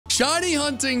Shiny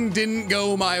hunting didn't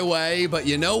go my way, but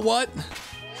you know what?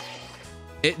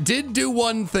 It did do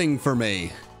one thing for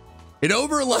me. It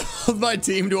overleveled my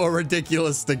team to a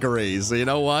ridiculous degree. So you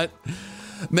know what?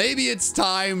 Maybe it's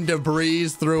time to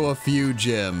breeze through a few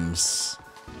gyms.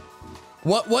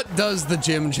 What does the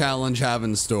gym challenge have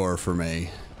in store for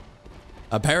me?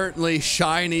 Apparently,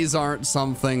 shinies aren't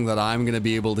something that I'm going to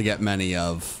be able to get many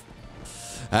of.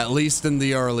 At least in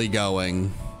the early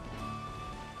going.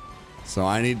 So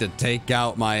I need to take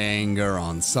out my anger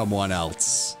on someone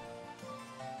else.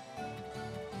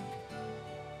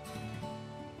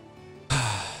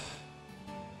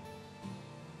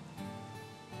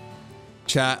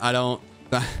 Chat,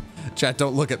 Chat,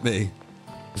 don't look at me.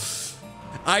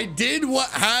 I did what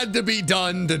had to be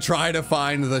done to try to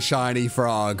find the shiny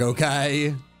frog,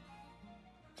 okay?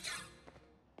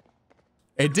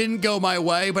 It didn't go my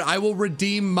way, but I will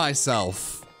redeem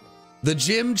myself. The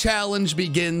gym challenge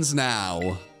begins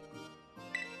now.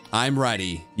 I'm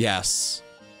ready, yes.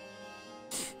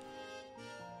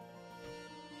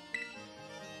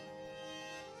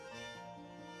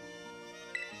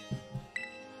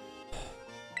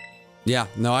 Yeah,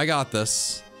 no, I got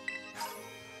this.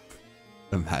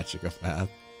 The magic of math.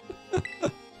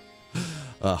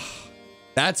 Ugh.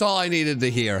 That's all I needed to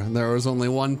hear. There was only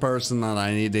one person that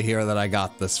I need to hear that I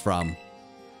got this from.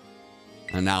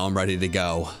 And now I'm ready to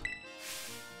go.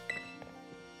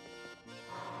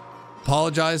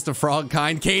 Apologize to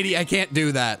Frogkind. Katie, I can't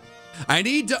do that. I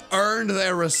need to earn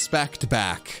their respect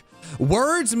back.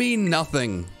 Words mean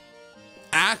nothing.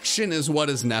 Action is what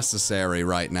is necessary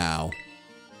right now.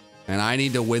 And I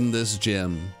need to win this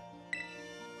gym.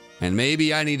 And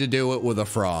maybe I need to do it with a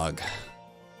frog.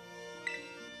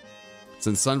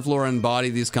 Since Sunflora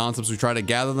embody these concepts, we try to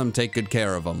gather them, take good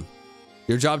care of them.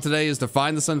 Your job today is to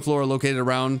find the Sunflora located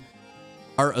around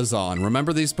Artazon.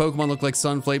 Remember, these Pokemon look like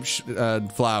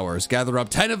sunflake flowers. Gather up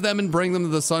 10 of them and bring them to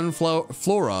the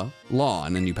Sunflora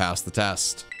lawn, and you pass the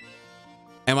test.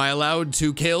 Am I allowed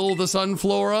to kill the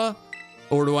Sunflora?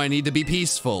 Or do I need to be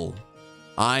peaceful?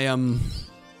 I am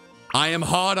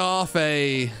hot off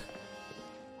a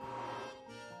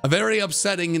very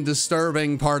upsetting and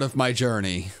disturbing part of my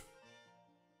journey.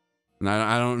 And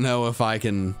I don't know if I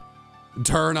can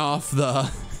turn off the...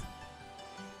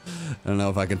 I don't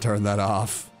know if I can turn that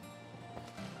off.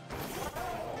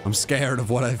 I'm scared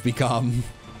of what I've become.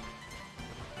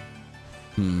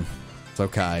 It's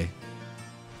okay.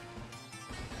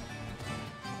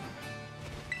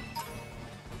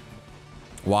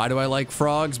 Why do I like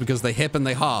frogs? Because they hip and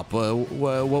they hop.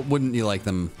 What wouldn't you like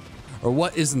them? Or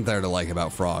what isn't there to like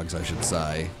about frogs, I should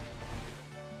say?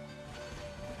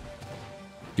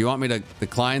 Do you want me to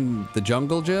decline the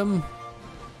jungle gym?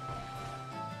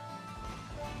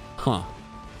 Huh.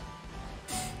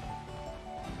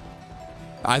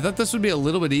 I thought this would be a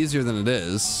little bit easier than it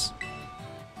is.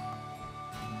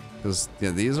 Because, yeah,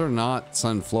 these are not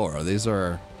Sunflora. These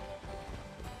are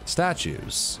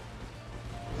statues.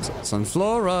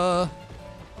 Sunflora.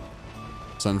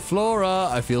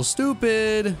 Sunflora, I feel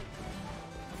stupid.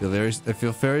 I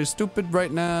feel very stupid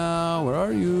right now. Where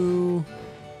are you?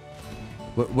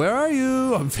 Where are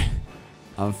you?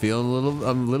 I'm feeling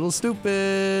a little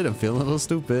stupid. I'm feeling a little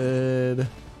stupid.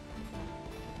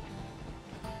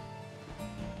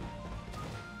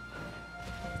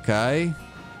 Okay.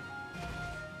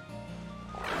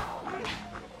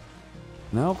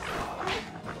 Nope.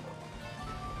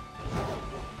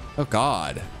 Oh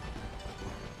God.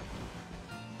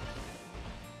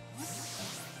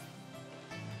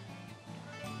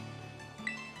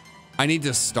 I need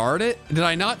to start it? Did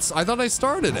I not? I thought I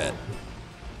started it.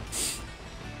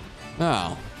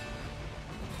 Oh.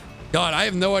 God, I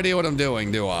have no idea what I'm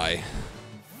doing, do I?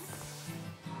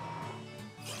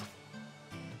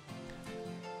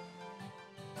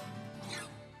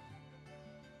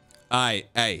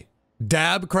 Hey.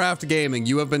 Dabcraft Gaming,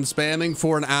 you have been spamming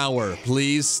for an hour.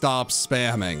 Please stop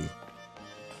spamming.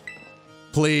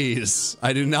 Please.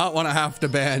 I do not want to have to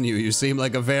ban you. You seem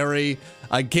like a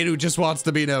kid who just wants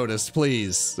to be noticed.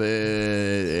 Please.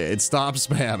 Stop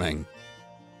spamming.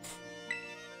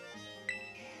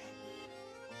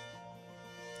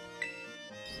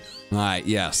 Alright,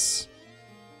 yes.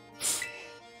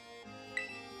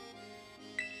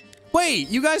 Wait,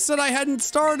 you guys said I hadn't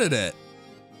started it.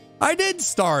 I did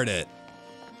start it.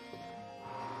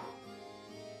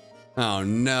 Oh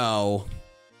no.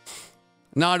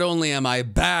 Not only am I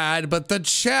bad, but the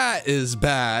chat is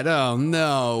bad. Oh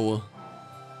no.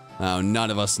 Oh,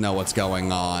 none of us know what's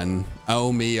going on.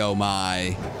 Oh me, oh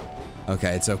my.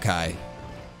 Okay, it's okay.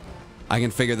 I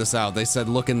can figure this out. They said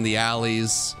look in the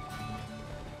alleys.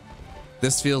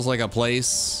 This feels like a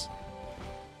place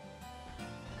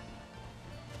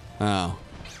Oh.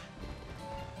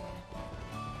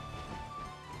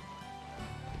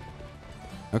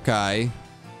 Okay.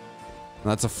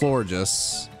 That's a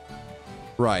Florges.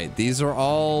 Right. These are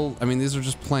all... I mean, these are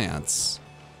just plants.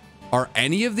 Are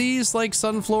any of these like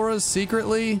sunfloras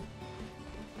secretly?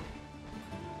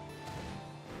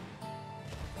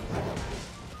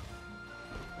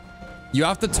 You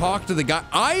have to talk to the guy.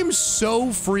 I'm so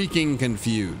freaking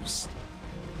confused.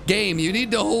 Game, you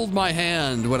need to hold my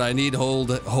hand when I need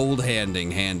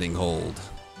handing hold.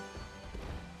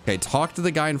 Okay, talk to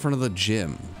the guy in front of the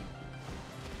gym.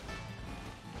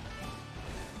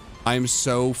 I'm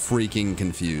so freaking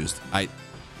confused.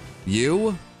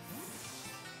 You?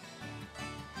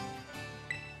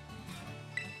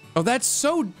 Oh, that's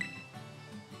so...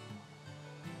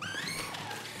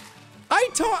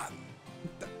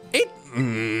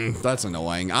 That's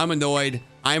annoying. I'm annoyed.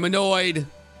 I'm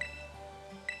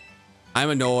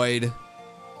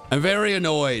very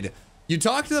annoyed. You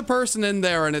talk to the person in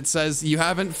there and it says you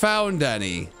haven't found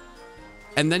any.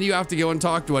 And then you have to go and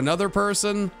talk to another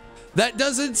person? That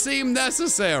doesn't seem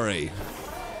necessary.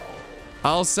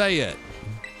 I'll say it.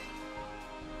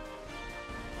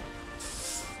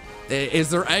 Is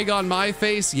there egg on my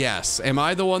face? Yes. Am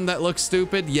I the one that looks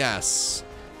stupid? Yes.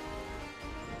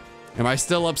 Am I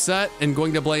still upset and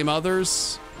going to blame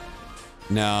others?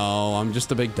 No, I'm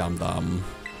just a big dum-dum.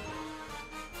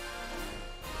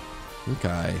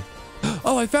 Okay.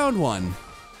 Oh, I found one.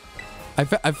 I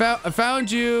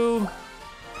found you.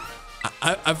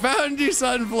 I found you,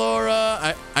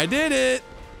 Sunflora. I did it.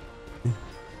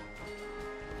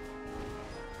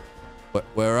 But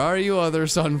where are you, other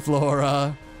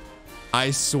Sunflora?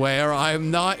 I swear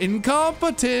I'm not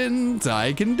incompetent.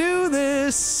 I can do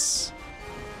this.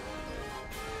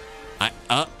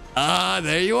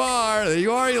 There you are. There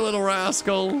you are, you little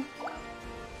rascal.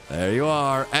 There you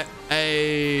are.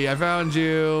 Hey, I found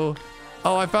you.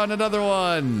 Oh, I found another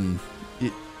one.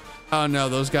 Oh no,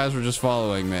 those guys were just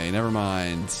following me. Never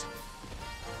mind.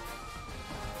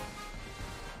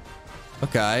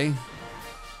 Okay.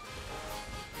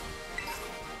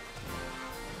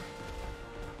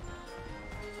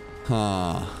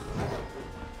 Huh.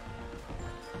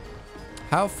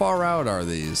 How far out are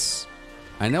these?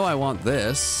 I know I want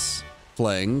this.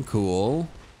 Fling, cool.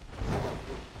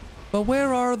 But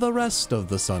where are the rest of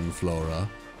the Sunflora?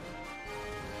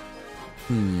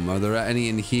 Are there any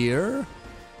in here?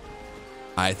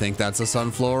 I think that's a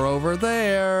Sunflora over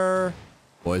there.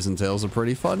 Poison Tail's a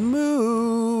pretty fun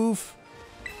move.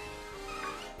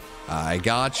 I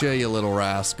gotcha, you little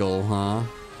rascal, huh?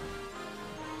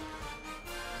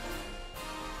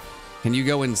 Can you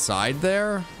go inside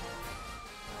there?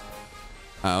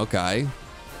 Oh, okay.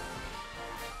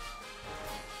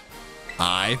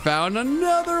 I found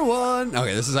another one.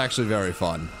 Okay, this is actually very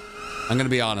fun. I'm gonna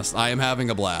be honest. I am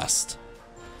having a blast.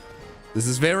 This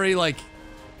is very, like,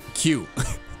 cute.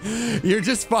 You're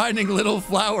just finding little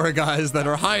flower guys that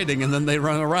are hiding and then they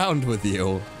run around with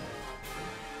you.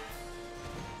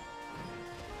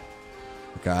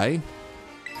 Okay.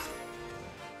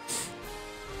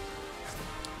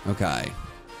 Okay.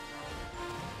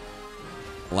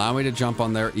 Allow me to jump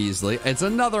on there easily. It's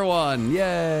another one.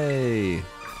 Yay.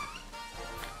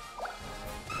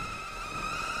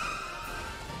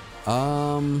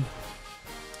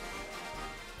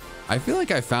 I feel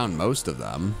like I found most of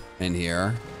them in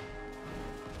here.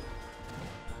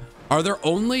 Are there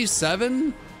only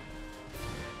 7?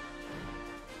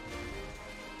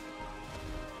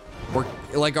 Or,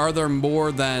 like, are there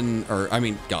more than, or, I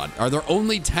mean, God, are there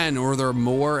only 10 or are there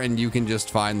more and you can just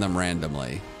find them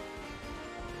randomly?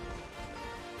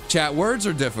 Chat, words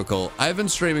are difficult. I've been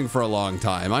streaming for a long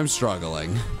time. I'm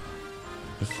struggling.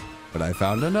 But I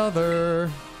found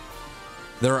another.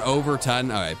 There are over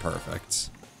 10. All right, perfect.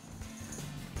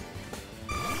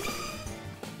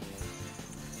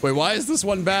 Wait, why is this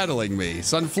one battling me?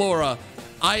 Sunflora,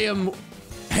 I am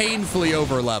painfully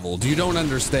over leveled. You don't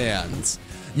understand.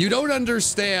 You don't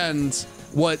understand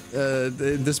what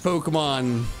this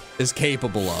Pokemon is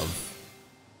capable of.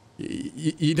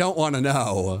 You don't want to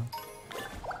know.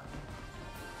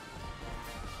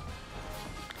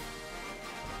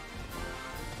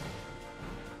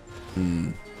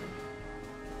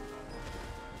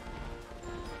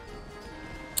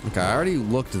 Okay, I already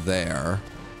looked there.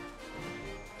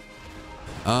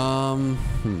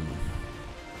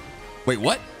 Wait,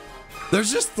 what?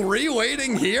 There's just 3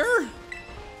 waiting here?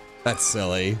 That's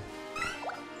silly.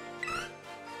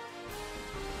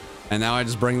 And now I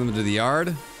just bring them to the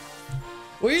yard?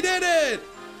 We did it!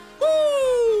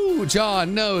 Woo!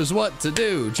 John knows what to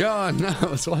do. John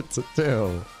knows what to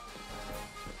do.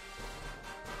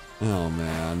 Oh,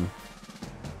 man.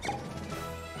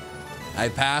 I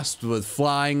passed with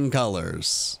flying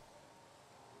colors.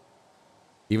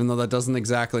 Even though that doesn't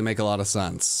exactly make a lot of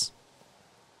sense.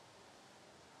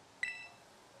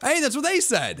 Hey, that's what they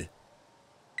said.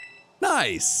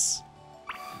 Nice.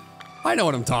 I know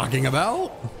what I'm talking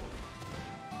about.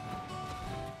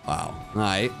 Wow. All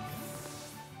right.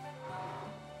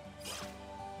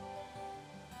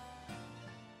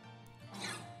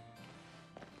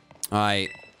 All right,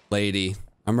 lady.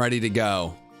 I'm ready to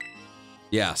go.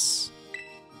 Yes.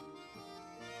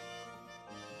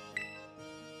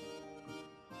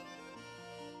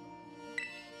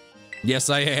 Yes,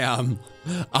 I am.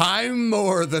 I'm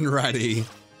more than ready.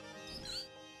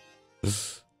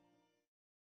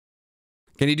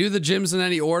 Can you do the gyms in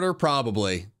any order?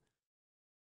 Probably.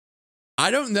 I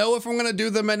don't know if I'm going to do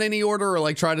them in any order or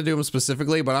like try to do them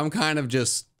specifically, but I'm kind of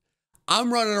just,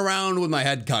 I'm running around with my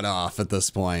head cut off at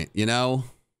this point, you know?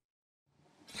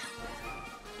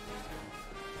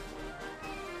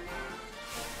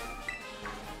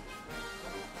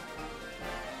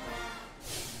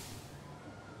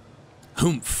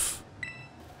 Humph.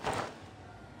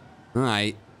 All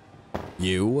right.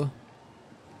 You.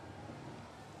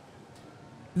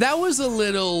 That was a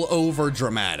little over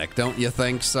dramatic, don't you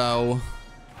think so?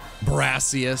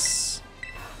 Brassius.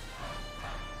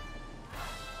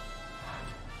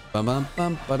 Bum bum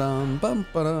bum ba-dum bum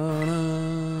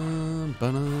ba-dum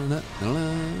ba-na na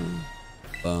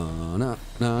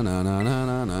na na na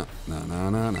na na na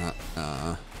na na.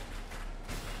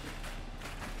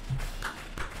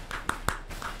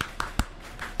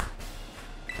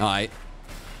 All right.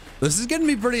 This is getting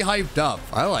me pretty hyped up.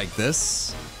 I like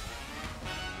this.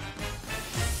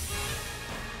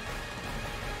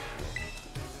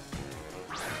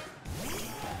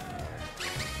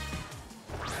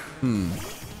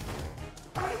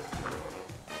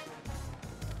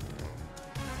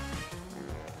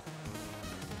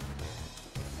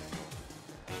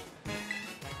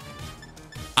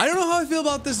 I don't know how I feel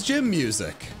about this gym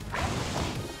music.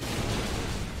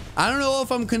 I don't know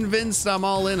if I'm convinced I'm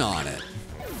all in on it.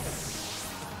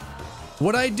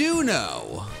 What I do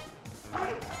know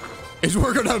is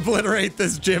we're gonna obliterate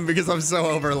this gym because I'm so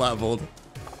over-leveled.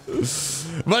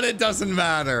 But it doesn't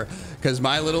matter, because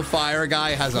my little fire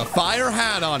guy has a fire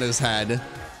hat on his head,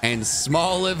 and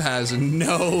Smoliv has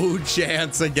no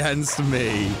chance against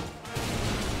me.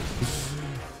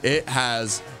 It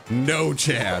has no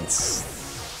chance.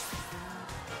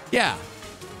 Yeah.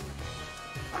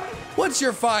 What's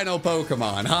your final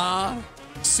Pokemon, huh?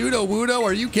 Sudowoodo,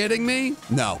 are you kidding me?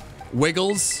 No.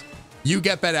 Wiggles, you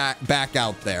get back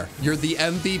out there. You're the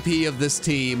MVP of this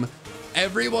team.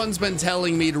 Everyone's been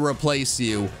telling me to replace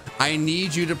you. I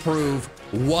need you to prove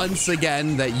once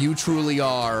again that you truly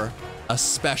are a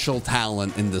special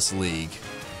talent in this league.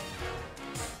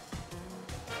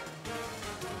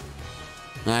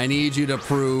 I need you to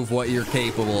prove what you're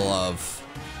capable of.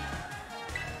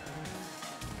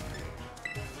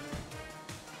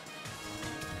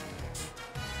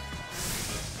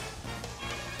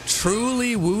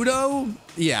 Truly Wudo?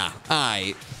 Yeah,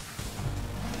 aight.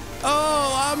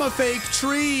 Oh, I'm a fake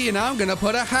tree and I'm gonna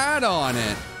put a hat on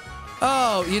it.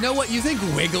 Oh, you know what? You think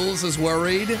Wiggles is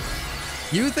worried?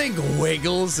 You think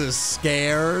Wiggles is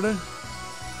scared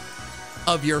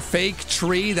of your fake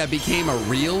tree that became a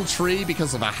real tree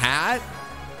because of a hat?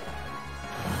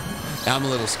 I'm a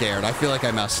little scared. I feel like I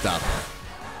messed up.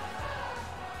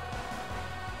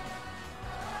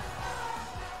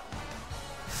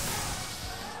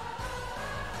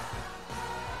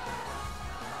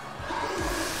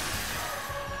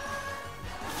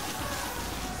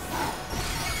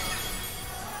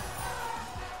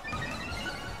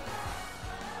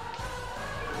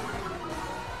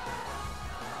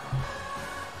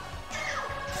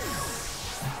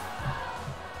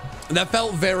 That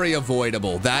felt very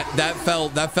avoidable. That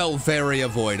felt very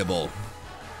avoidable.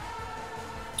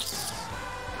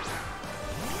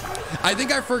 I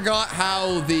think I forgot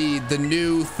how the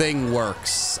new thing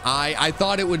works. I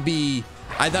thought it would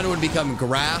become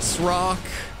grass rock,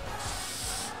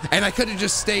 and I could have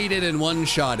just stayed in and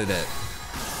one-shotted it.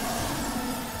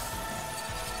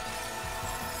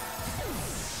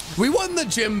 We won the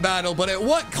gym battle, but at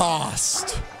what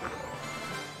cost?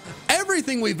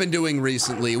 Everything we've been doing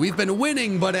recently, we've been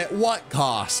winning, but at what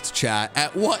cost, chat?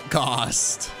 At what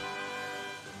cost?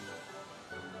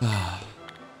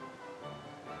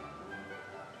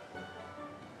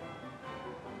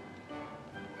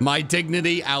 My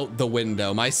dignity out the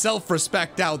window. My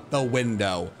self-respect out the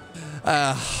window.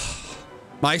 My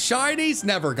shinies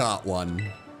never got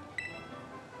one.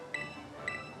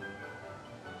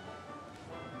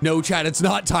 No, chat, it's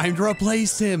not time to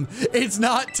replace him. It's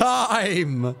not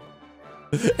time.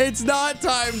 It's not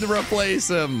time to replace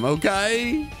him,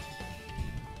 okay?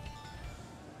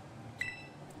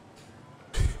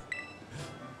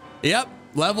 Yep,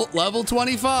 level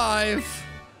 25.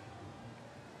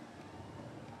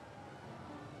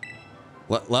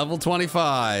 Level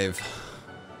 25.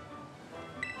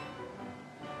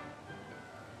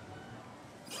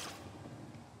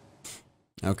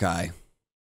 Okay.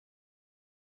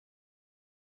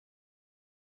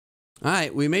 All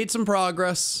right, we made some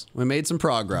progress. We made some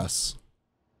progress.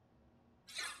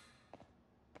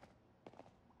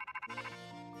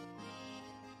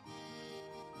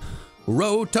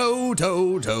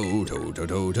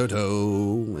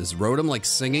 Roto-to-to-to-to-to-to-to. Is Rotom like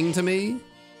singing to me?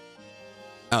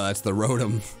 Oh, that's the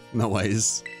Rotom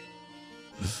noise.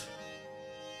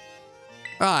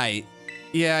 Alright.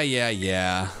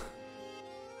 Yeah.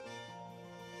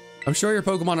 I'm sure your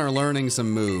Pokemon are learning some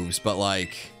moves, but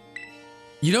like...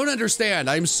 You don't understand.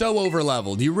 I'm so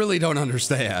over-leveled. You really don't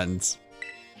understand.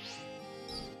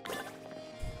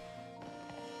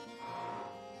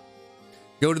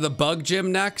 Go to the bug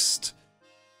gym next.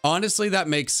 Honestly, that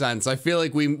makes sense. I feel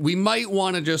like we might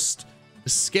want to just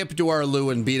skip to our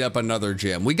Lou and beat up another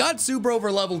gym. We got super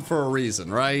over-leveled for a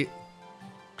reason, right?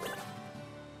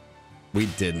 We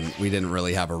didn't. We didn't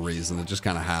really have a reason. It just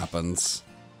kind of happens.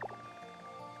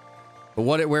 But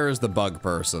where is the bug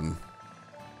person?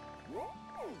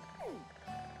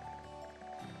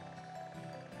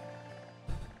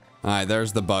 All right,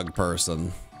 there's the bug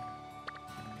person.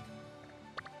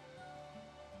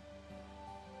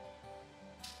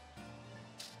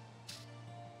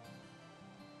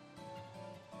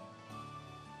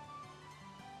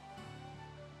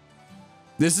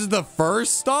 This is the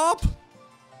first stop?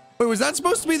 Wait, was that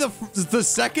supposed to be the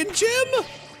second gym?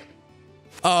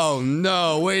 Oh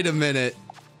no, wait a minute.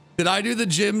 Did I do the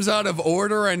gyms out of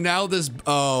order and now this?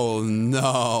 Oh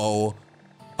no.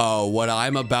 Oh, what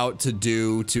I'm about to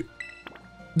do to...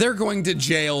 They're going to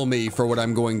jail me for what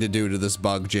I'm going to do to this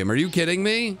bug gym. Are you kidding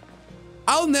me?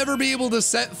 I'll never be able to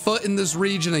set foot in this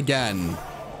region again.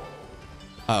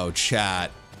 Oh,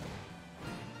 chat.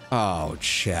 Oh,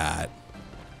 chat.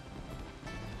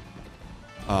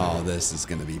 Oh, this is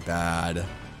gonna be bad.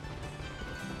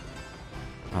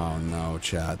 Oh no,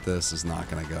 chat. This is not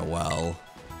gonna go well.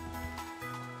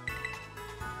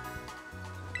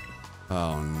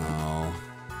 Oh no.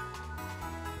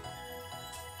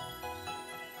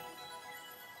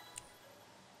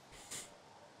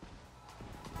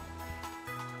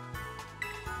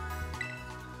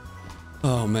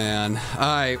 Oh man.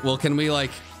 Alright, well can we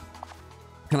like...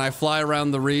 Can I fly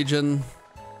around the region?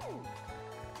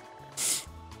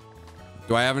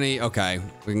 Do I have any? Okay,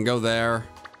 we can go there.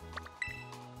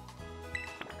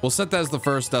 We'll set that as the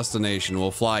first destination.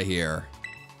 We'll fly here.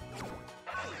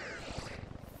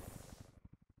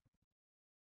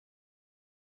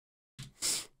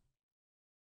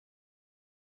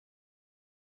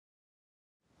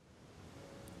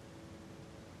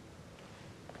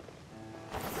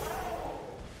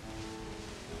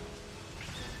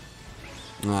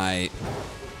 Alright.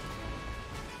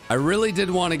 I really did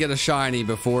want to get a shiny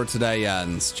before today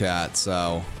ends, chat,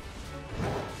 so...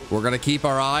 We're gonna keep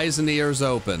our eyes and ears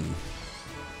open.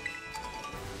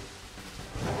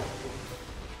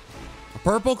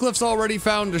 Purple Cliff's already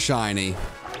found a shiny.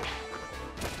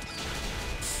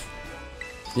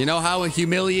 You know how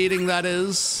humiliating that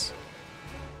is?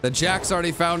 That Jack's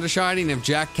already found a shiny, and if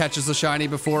Jack catches a shiny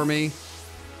before me,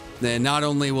 then not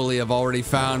only will he have already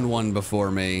found one before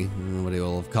me, but he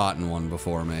will have caught one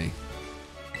before me.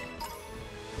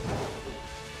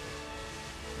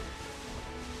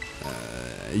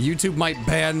 YouTube might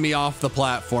ban me off the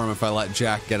platform if I let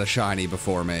Jack get a shiny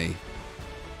before me.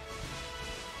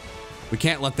 We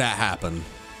can't let that happen.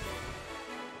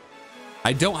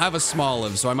 I don't have a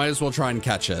Smoliv, so I might as well try and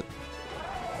catch it.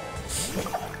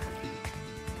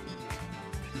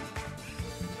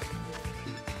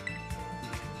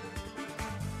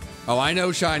 Oh, I know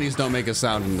shinies don't make a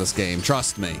sound in this game.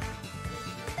 Trust me.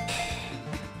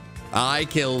 I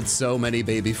killed so many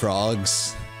baby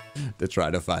frogs to try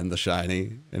to find the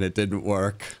shiny, and it didn't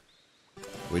work.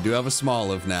 We do have a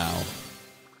Smoliv now.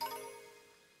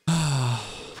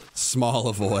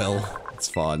 Smoliv oil. It's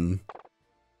fun.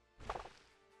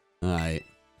 Alright.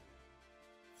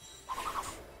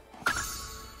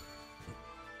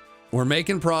 We're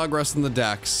making progress in the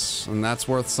decks, and that's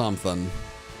worth something.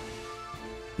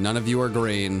 None of you are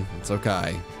green. It's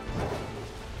okay.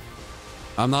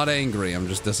 I'm not angry, I'm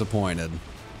just disappointed.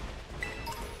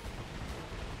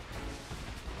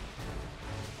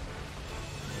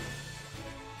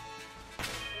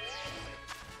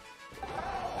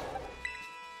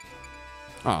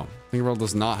 Oh, Fingerbolt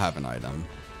does not have an item.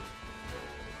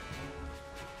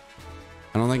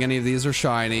 I don't think any of these are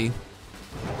shiny.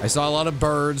 I saw a lot of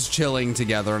birds chilling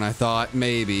together, and I thought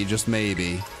maybe, just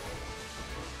maybe,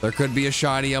 there could be a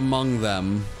shiny among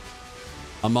them.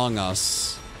 Among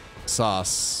us.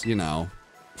 Sus, you know.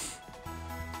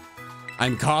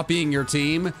 I'm copying your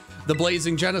team. The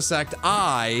Blazing Genesect.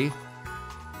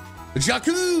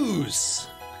 Jacuz!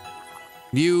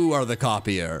 You are the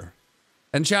copier.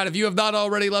 And chat, if you have not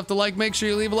already left a like, make sure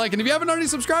you leave a like. And if you haven't already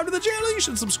subscribed to the channel, you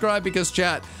should subscribe because,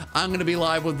 chat, I'm going to be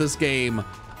live with this game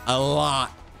a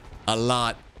lot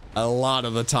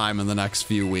of the time in the next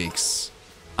few weeks.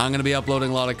 I'm going to be uploading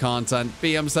a lot of content.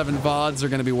 PM7 VODs are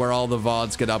going to be where all the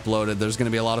VODs get uploaded. There's going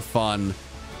to be a lot of fun.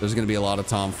 There's going to be a lot of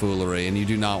tomfoolery, and you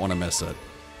do not want to miss it.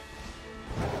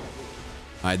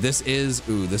 All right, this is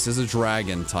a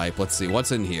dragon type. Let's see,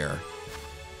 what's in here?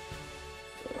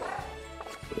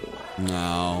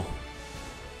 No.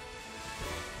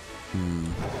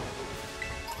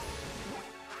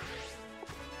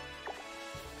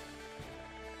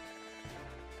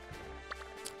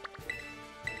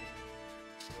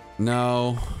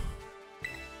 No.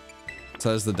 It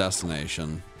says the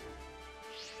destination.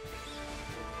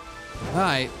 All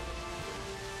right.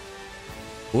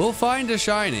 We'll find a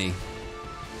shiny.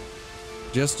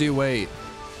 Just you wait.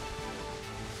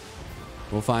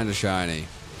 We'll find a shiny.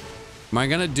 Am I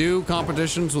gonna do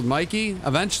competitions with Mikey?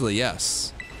 Eventually,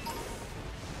 yes.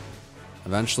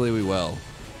 Eventually we will.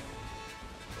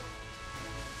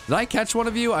 Did I catch one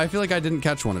of you? I feel like I didn't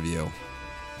catch one of you.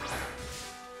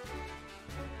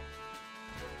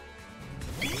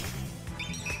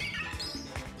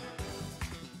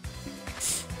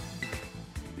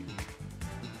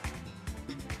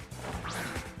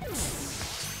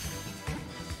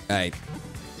 Hey.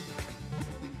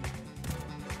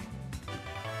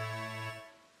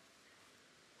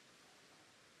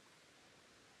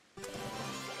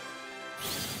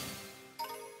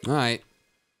 All right.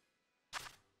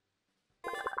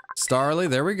 Starly,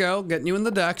 there we go. Getting you in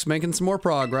the decks, making some more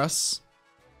progress.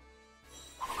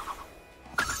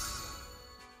 All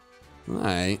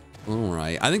right. All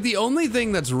right. I think the only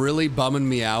thing that's really bumming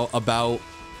me out about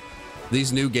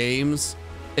these new games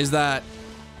is that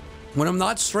when I'm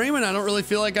not streaming, I don't really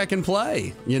feel like I can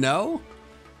play, you know?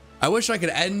 I wish I could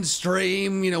end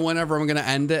stream, you know, whenever I'm going to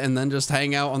end it and then just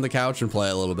hang out on the couch and play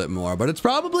a little bit more. But it's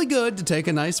probably good to take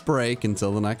a nice break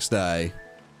until the next day.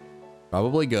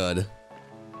 Probably good.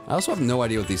 I also have no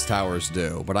idea what these towers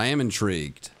do, but I am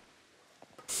intrigued.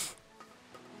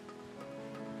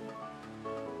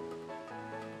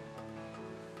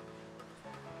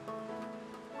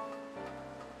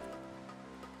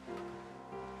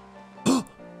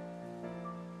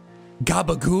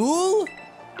 Gabagool?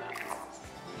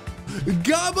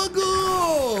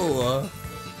 Gabagool!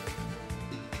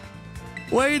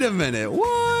 Wait a minute,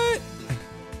 what?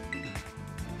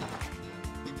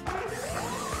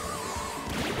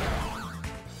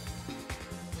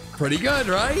 Pretty good,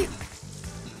 right?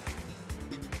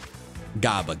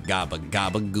 Gabba, gabba,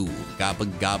 gabagool. Gabba,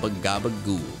 gabba,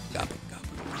 gabagool. Gabba, gabba,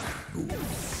 gabagool.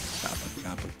 Gabba,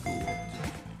 gabagool.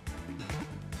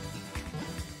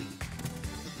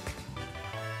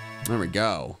 There we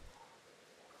go.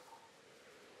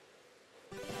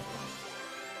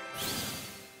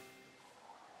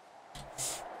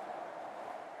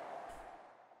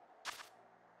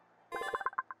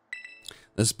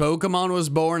 This Pokemon was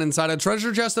born inside a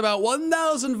treasure chest about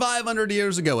 1,500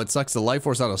 years ago. It sucks the life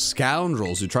force out of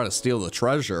scoundrels who try to steal the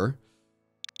treasure.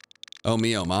 Oh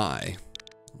me, oh my.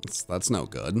 That's no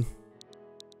good.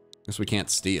 Guess we can't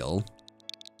steal.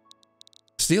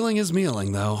 Stealing is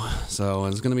mealing, though, so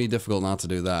it's gonna be difficult not to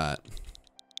do that.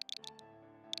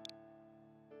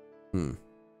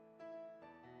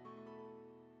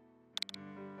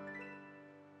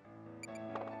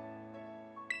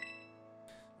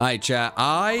 Alright, chat.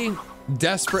 I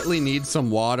desperately need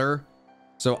some water,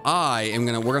 so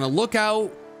we're gonna look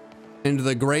out into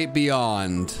the great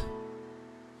beyond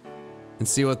and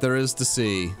see what there is to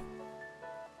see.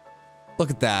 Look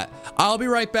at that. I'll be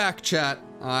right back, chat.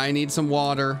 I need some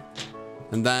water,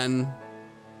 and then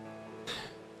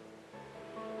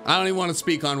I don't even want to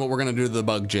speak on what we're gonna do to the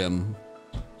bug gym.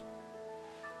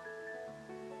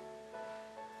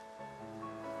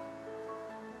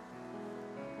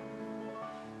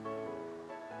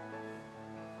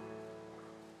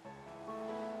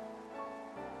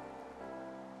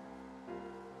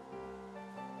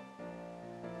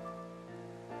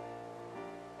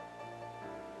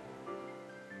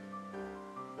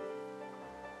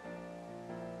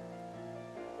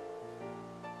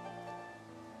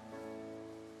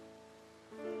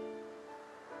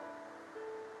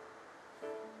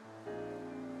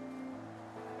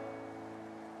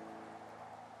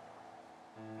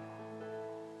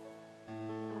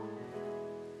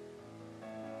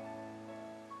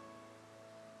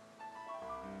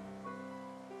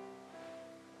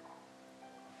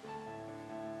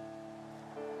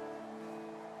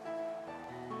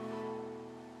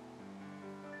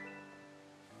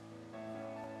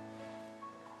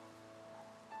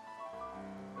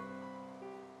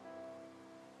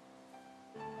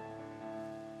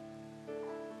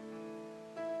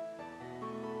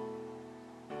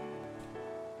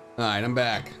 right, I'm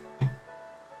back.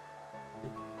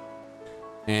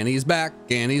 And he's back,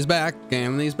 and he's back,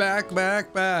 and he's back.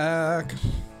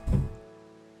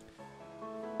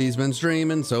 He's been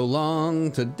streaming so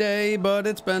long today, but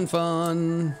it's been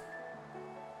fun.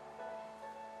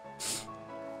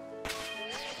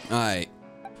 All right.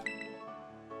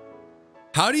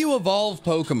 How do you evolve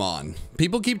Pokemon?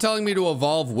 People keep telling me to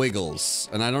evolve Wiggles,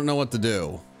 and I don't know what to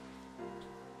do.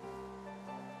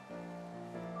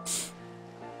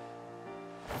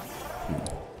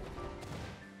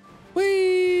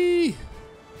 Whee!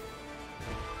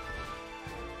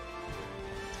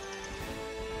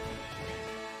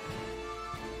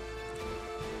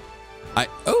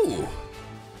 Oh!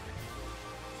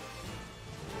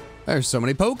 There's so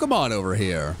many Pokemon over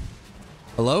here.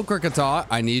 Hello, Kricketot.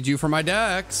 I need you for my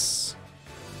decks.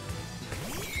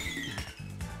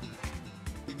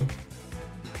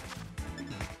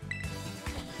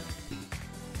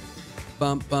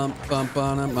 Bump, bump, bump,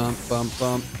 bump, bump, bump,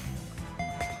 bump.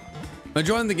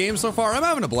 Enjoying the game so far? I'm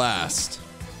having a blast.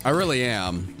 I really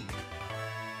am.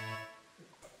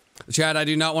 Chad, I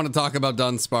do not want to talk about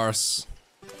Dunsparce.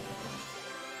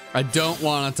 I don't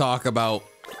want to talk about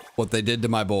what they did to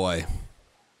my boy.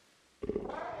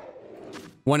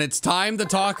 When it's time to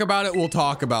talk about it, we'll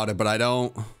talk about it, but I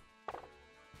don't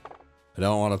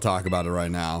want to talk about it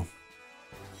right now.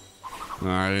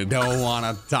 I don't want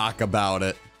to talk about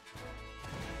it.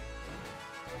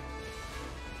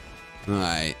 All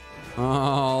right.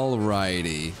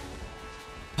 Alrighty.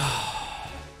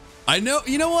 I know,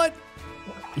 you know what?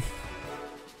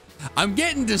 I'm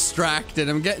getting distracted.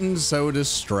 I'm getting so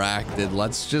distracted.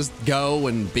 Let's just go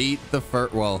and beat the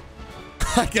first, well,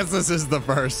 I guess this is the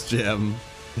first gym.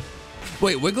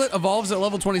 Wait, Wiglet evolves at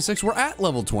level 26? We're at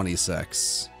level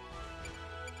 26.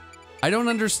 I don't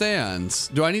understand.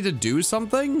 Do I need to do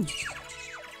something?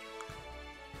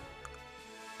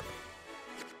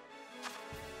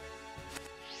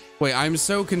 Wait, I'm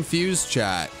so confused,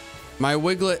 chat. My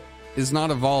Wiglet is not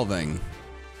evolving.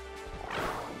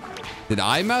 Did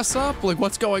I mess up? Like,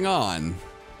 what's going on?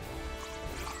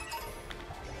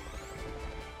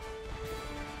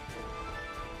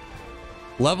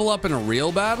 Level up in a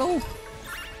real battle?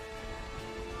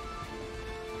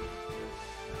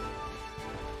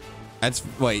 That's,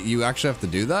 wait, you actually have to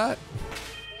do that?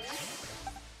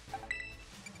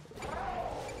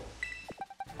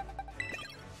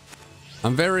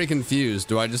 I'm very confused.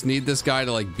 Do I just need this guy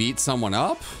to, like, beat someone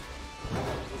up?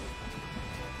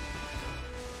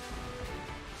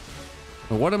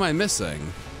 Or what am I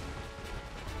missing?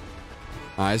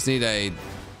 I just need a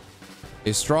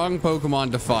strong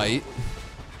Pokemon to fight.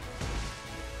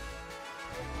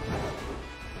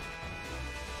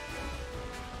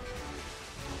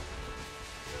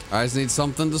 I just need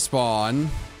something to spawn.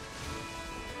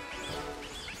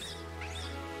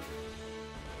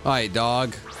 Alright,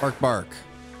 dog. Bark, bark.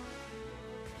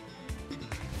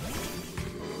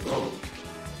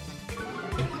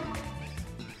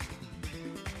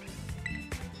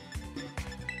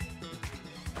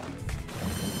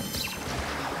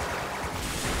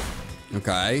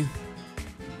 Okay.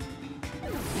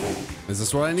 Is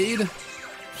this what I need?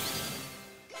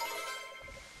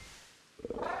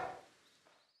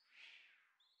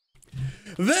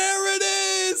 There it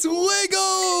is!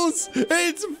 Wiggles!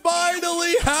 It's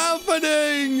finally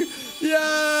happening!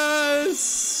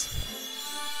 Yes!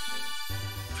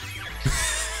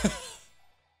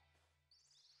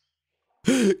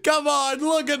 Come on,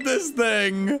 look at this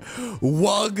thing!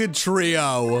 Wug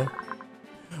Trio.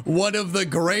 One of the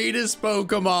greatest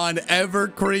Pokemon ever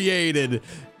created.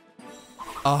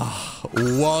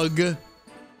 Wug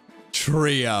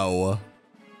Trio.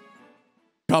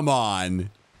 Come on.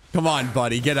 Come on,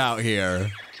 buddy, get out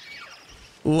here.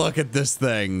 Look at this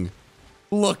thing.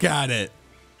 Look at it.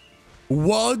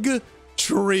 Wug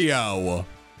Trio.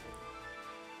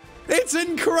 It's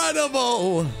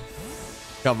incredible.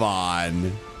 Come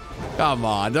on. Come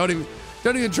on. Don't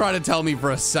even try to tell me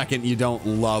for a second you don't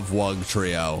love Wug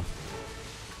Trio.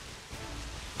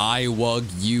 I wug,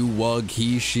 you wug,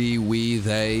 he, she, we,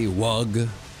 they, wug.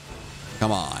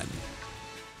 Come on.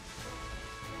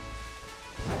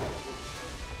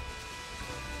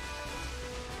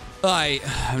 Alright,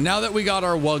 now that we got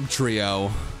our Wug Trio.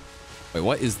 Wait,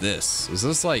 what is this? Is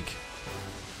this like...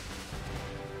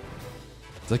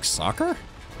 It's like soccer?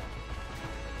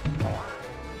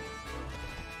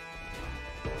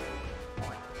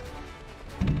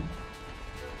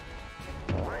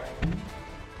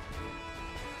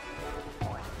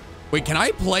 Wait, can I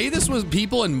play this with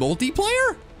people in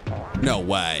multiplayer? No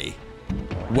way.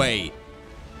 Wait.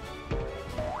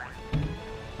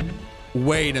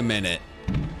 Wait a minute.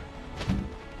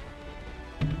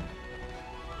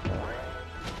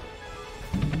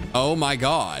 Oh my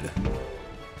God.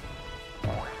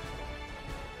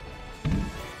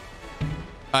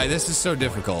 Alright, this is so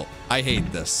difficult. I hate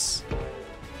this.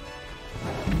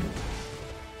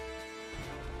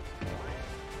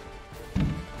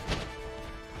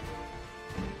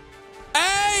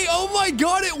 Hey! Oh my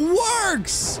God, it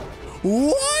works!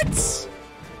 What?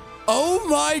 Oh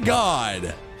my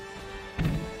God.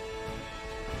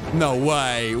 No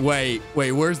way. Wait,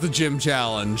 where's the gym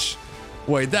challenge?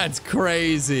 Wait, that's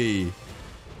crazy.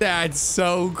 That's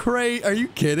so crazy. Are you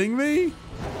kidding me?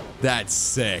 That's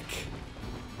sick.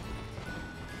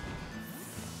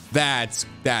 That's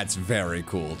very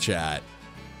cool, chat.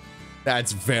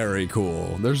 That's very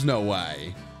cool. There's no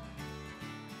way.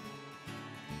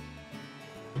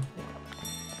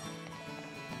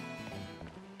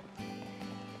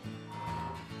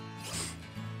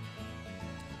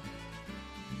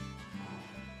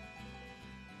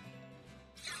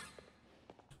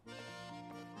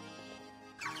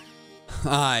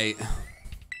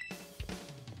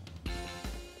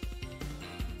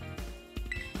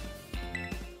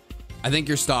 I think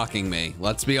you're stalking me.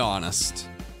 Let's be honest.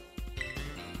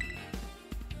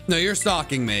 No, you're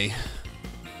stalking me.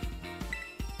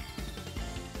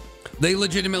 They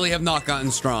legitimately have not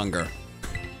gotten stronger.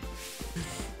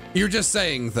 You're just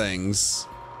saying things.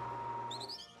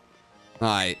 All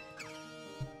right.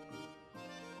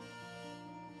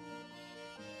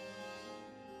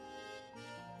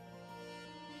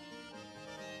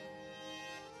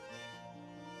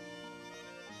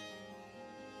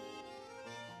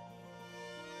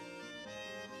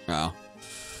 Oh.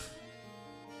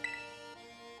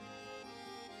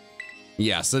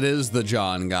 Yes, it is the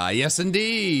John guy. Yes,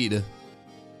 indeed.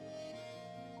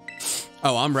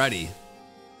 Oh, I'm ready.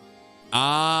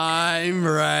 I'm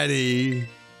ready.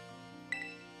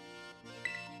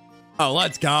 Oh,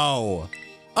 let's go.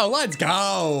 Oh, let's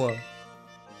go.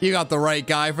 You got the right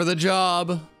guy for the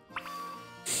job.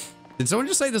 Did someone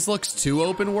just say this looks too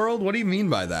open world? What do you mean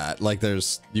by that? Like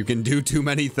you can do too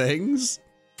many things?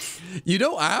 You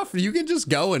don't have to. You can just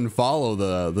go and follow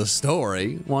the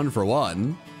story one for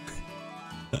one.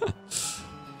 Do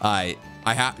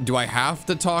I have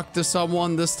to talk to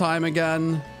someone this time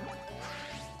again?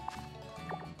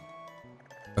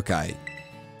 Okay.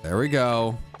 There we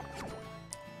go.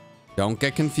 Don't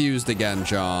get confused again,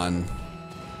 John.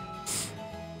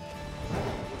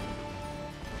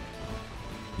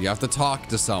 You have to talk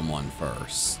to someone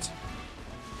first.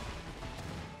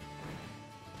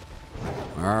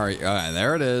 All right,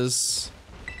 there it is.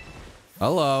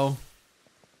 Hello.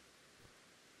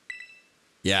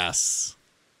 Yes.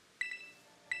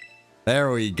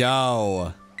 There we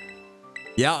go.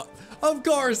 Yeah, of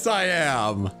course I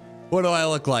am. What do I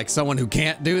look like? Someone who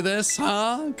can't do this,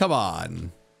 huh? Come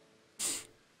on.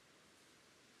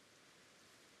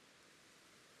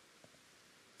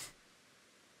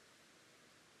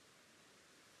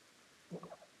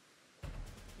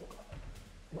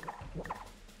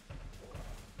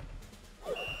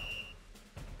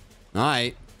 All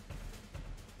right.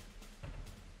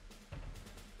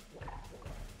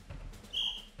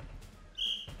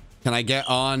 Can I get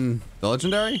on the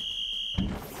legendary?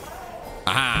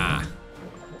 Ah.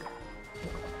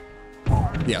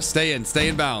 Yeah, stay in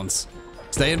bounds.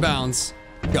 Stay in bounds.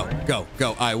 Go, go,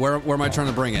 go. All right, where am I trying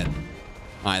to bring it? All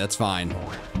right, that's fine.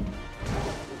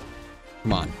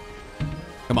 Come on.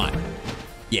 Come on.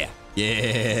 Yeah.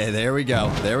 Yeah, there we go.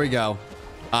 There we go.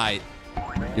 All right.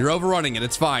 You're overrunning it.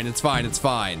 It's fine. It's fine. It's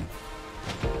fine.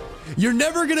 You're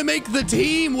never going to make the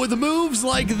team with moves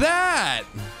like that.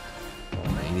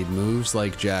 You need moves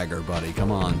like Jagger, buddy. Come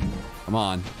on. Come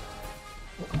on.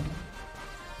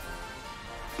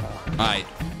 All right.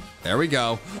 There we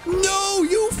go. No,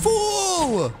 you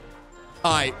fool. All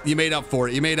right. You made up for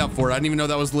it. You made up for it. I didn't even know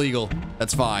that was legal.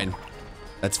 That's fine.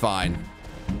 That's fine.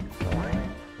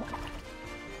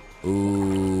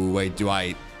 Ooh, wait,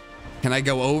 can I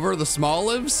go over the small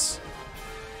lives?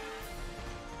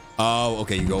 Oh,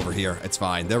 okay, you go over here. It's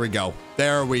fine. There we go.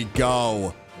 There we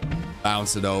go.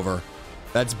 Bounce it over.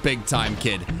 That's big time,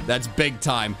 kid. That's big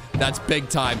time. That's big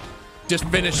time. Just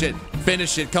finish it.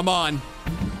 Finish it. Come on.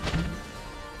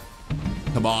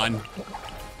 Come on.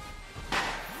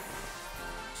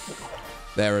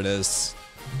 There it is.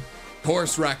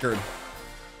 Course record.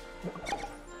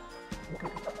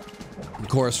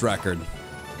 Course record.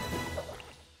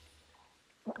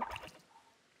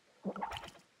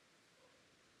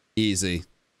 Easy.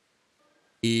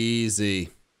 Easy.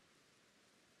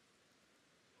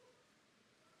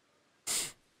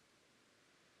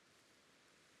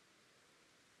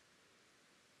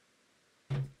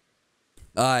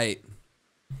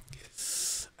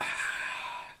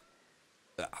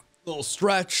 Little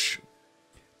stretch.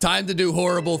 Time to do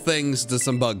horrible things to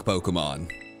some bug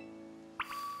Pokemon.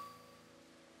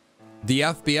 The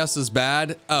FPS is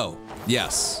bad? Oh,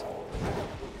 yes.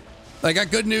 I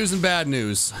got good news and bad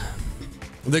news.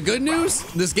 The good news,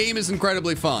 this game is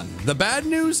incredibly fun. The bad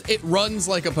news, it runs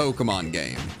like a Pokemon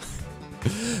game.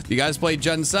 If you guys played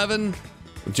Gen 7,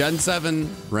 Gen 7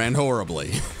 ran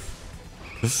horribly.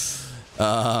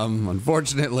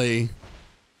 Unfortunately,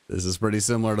 this is pretty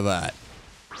similar to that.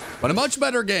 But a much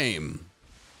better game.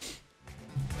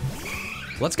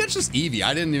 Let's catch this Eevee.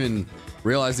 I didn't even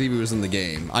realize Eevee was in the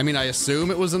game. I mean, I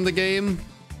assume it was in the game.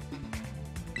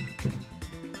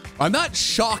 I'm not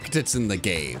shocked it's in the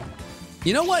game.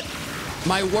 You know what?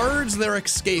 My words, they're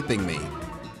escaping me.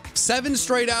 7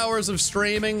 straight hours of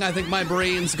streaming, I think my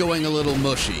brain's going a little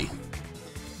mushy.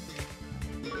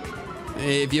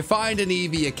 If you find an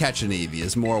Eevee, you catch an Eevee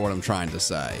is more what I'm trying to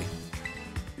say.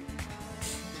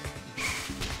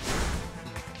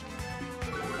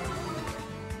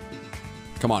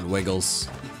 Come on, Wiggles.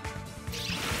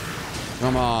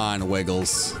 Come on,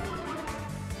 Wiggles.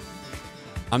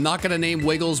 I'm not gonna name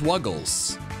Wiggles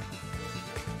Wuggles.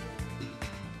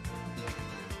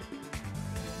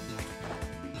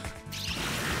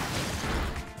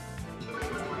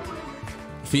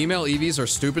 Female Eevees are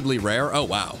stupidly rare? Oh,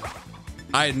 wow.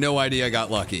 I had no idea I got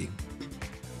lucky.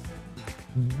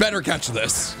 Better catch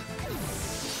this.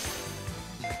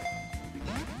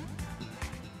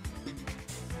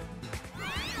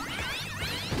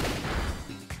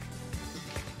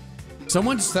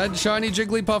 Someone said shiny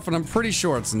Jigglypuff, and I'm pretty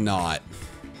sure it's not.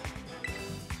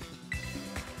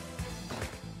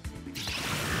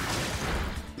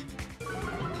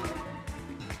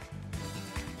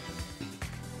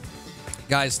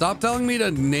 Guys, stop telling me to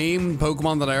name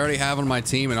Pokemon that I already have on my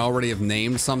team and already have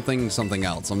named something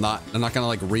else. I'm not gonna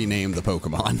like rename the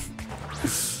Pokemon.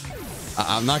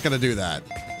 I'm not gonna do that.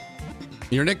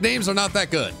 Your nicknames are not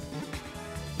that good.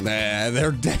 Nah,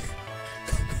 they're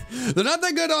not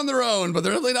that good on their own, but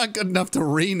they're really not good enough to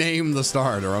rename the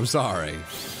starter. I'm sorry.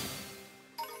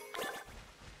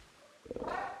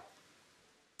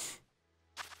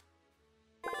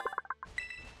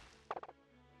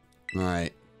 All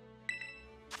right.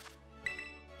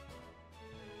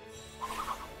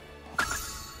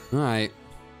 All right.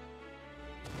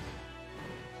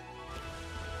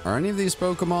 Are any of these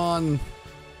Pokemon?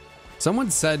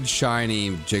 Someone said shiny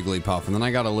Jigglypuff, and then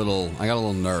I got a little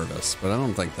nervous, but I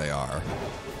don't think they are. All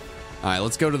right,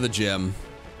 let's go to the gym.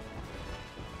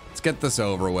 Let's get this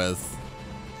over with.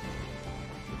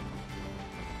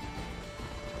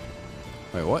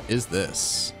 Wait, what is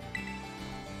this?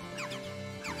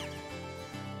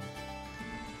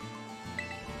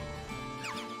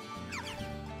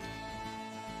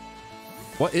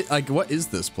 What is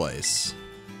this place?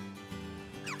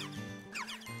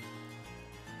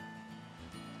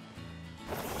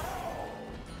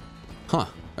 Huh.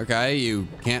 Okay, you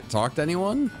can't talk to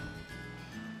anyone?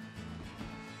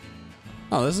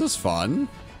 Oh, this is fun.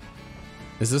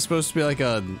 Is this supposed to be like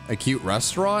a cute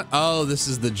restaurant? Oh, this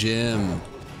is the gym.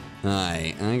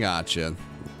 Alright, I gotcha.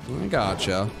 I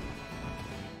gotcha.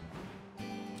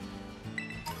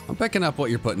 I'm picking up what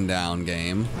you're putting down,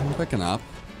 game. I'm picking up.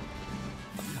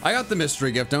 I got the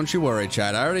mystery gift, don't you worry,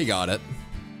 chat. I already got it.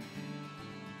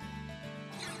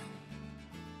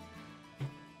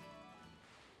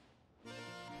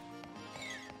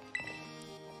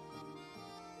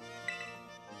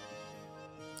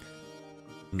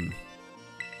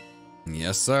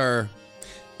 Yes, sir.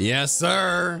 Yes,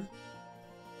 sir.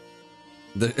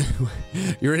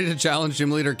 You ready to challenge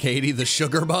Gym Leader Katie, the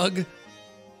sugar bug?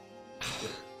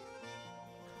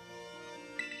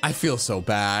 I feel so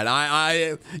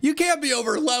bad. You can't be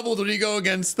over leveled when you go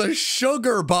against the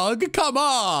sugar bug. Come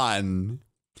on.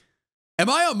 Am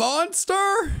I a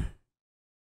monster?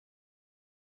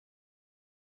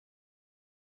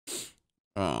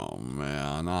 Oh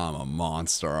man, I'm a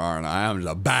monster, aren't I? I'm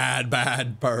just a bad,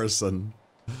 bad person.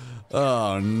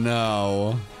 Oh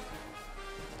no.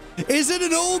 Is it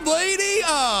an old lady?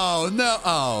 Oh no.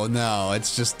 Oh no.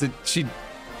 It's just that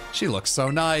she looks so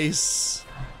nice.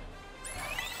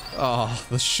 Oh,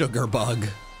 the sugar bug.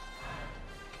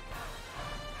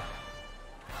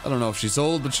 I don't know if she's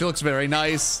old, but she looks very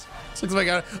nice. She looks like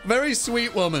a very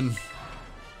sweet woman.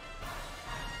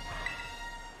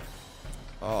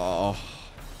 Oh.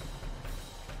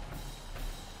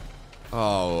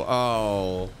 Oh,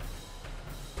 oh.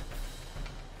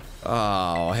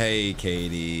 Oh, hey,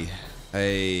 Katie.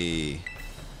 Hey.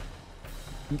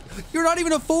 You're not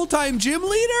even a full-time gym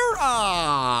leader?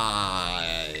 Ah.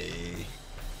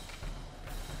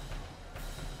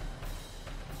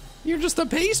 You're just a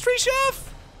pastry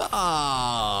chef?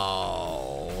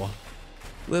 Oh.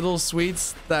 Little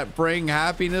sweets that bring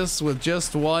happiness with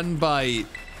just one bite.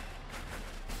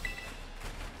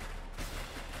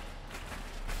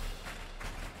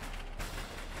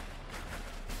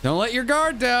 Don't let your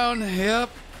guard down. Yep.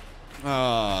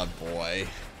 Oh, boy.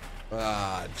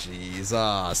 Ah, jeez.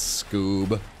 Ah,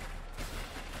 Scoob.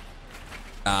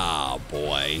 Oh,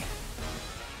 boy.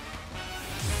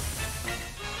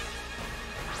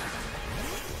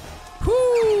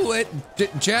 Whoo!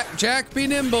 Jack, be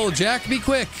nimble. Jack, be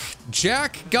quick.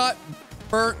 Jack got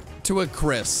burnt to a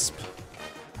crisp.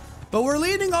 But we're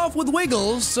leading off with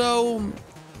Wiggles, so...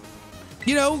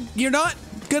 You know, they're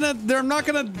not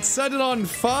gonna set it on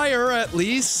fire, at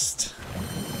least.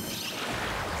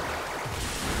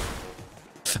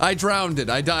 I drowned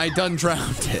it. I done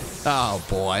drowned it. Oh,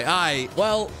 boy.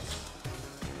 Well,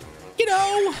 you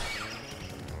know.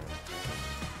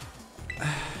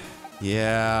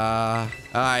 Yeah.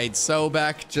 All right,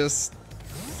 Sobek, just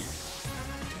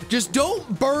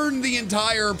don't burn the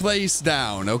entire place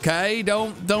down, okay?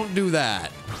 Don't do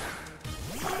that.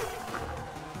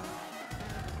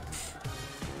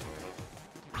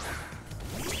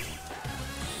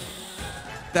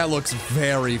 That looks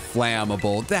very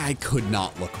flammable. That could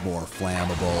not look more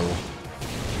flammable.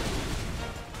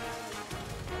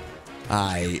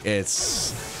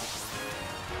 It's...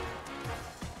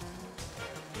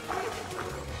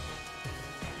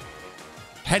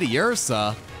 Teddy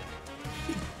Ursa?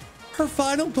 Her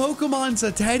final Pokemon's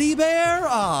a teddy bear?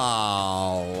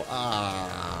 Oh.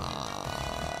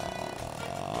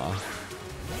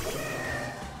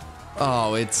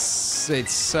 Oh, it's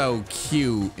so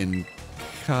cute and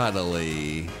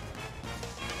cuddly.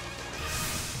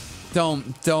 Don't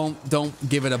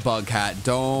give it a bug hat.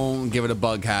 Don't give it a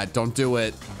bug hat. Don't do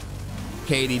it.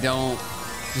 Katie, don't.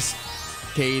 Just,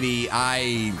 Katie,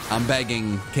 I'm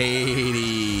begging.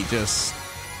 Katie, just.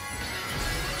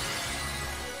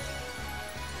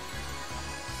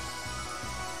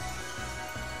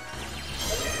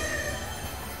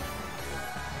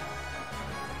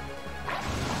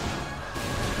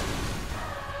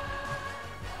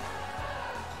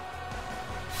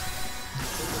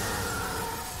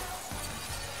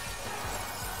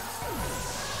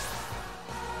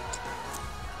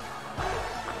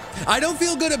 I don't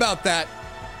feel good about that.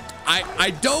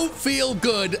 I don't feel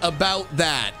good about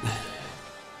that.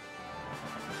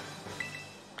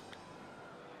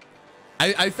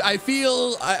 I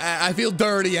feel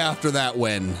dirty after that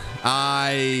win.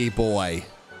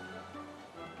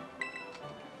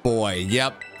 Boy,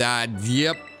 yep,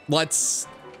 yep. Let's.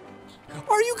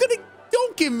 Are you gonna?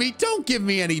 Don't give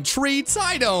me any treats.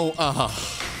 I don't.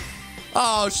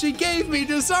 Oh, she gave me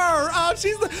dessert. Oh,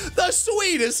 she's the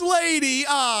sweetest lady.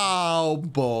 Oh,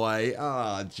 boy.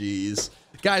 Oh, jeez.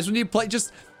 Guys, when you play,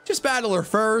 just battle her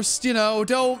first, you know.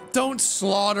 Don't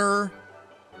slaughter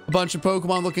a bunch of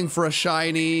Pokemon looking for a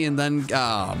shiny and then,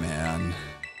 oh, man.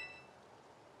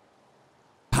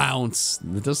 Pounce.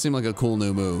 It does seem like a cool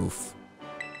new move.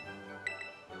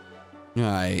 All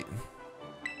right.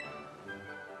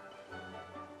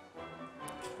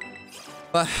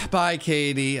 Bye,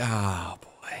 Katie. Oh,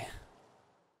 boy.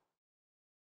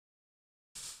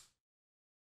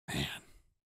 Man.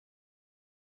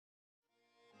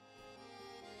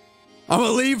 I'm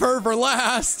gonna leave her for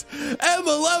last.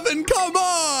 M11, come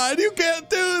on. You can't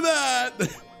do that.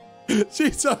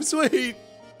 She's so sweet.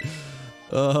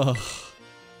 Ugh.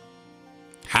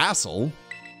 Hassel?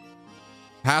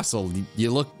 Hassel,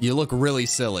 you look really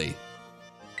silly.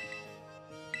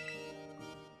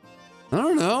 I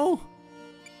don't know.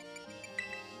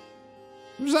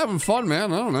 I'm just having fun,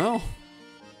 man. I don't know.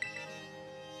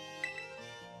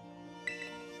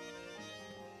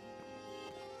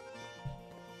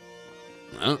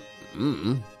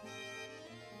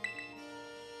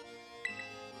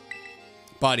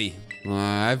 Buddy,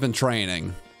 I've been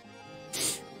training.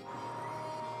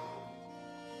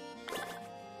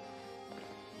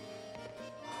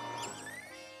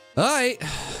 All right.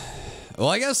 Well,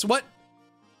 I guess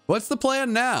what's the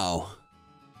plan now?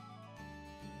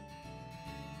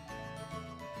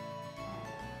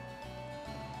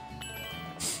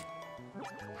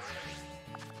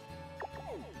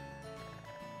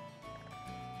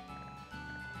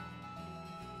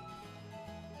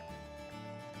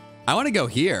 I want to go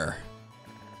here.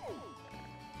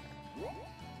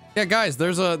 Yeah, guys,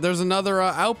 there's another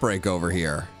outbreak over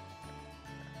here.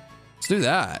 Let's do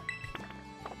that.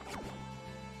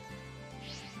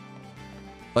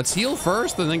 Let's heal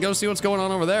first and then go see what's going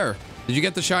on over there. Did you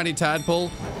get the shiny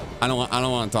tadpole? I don't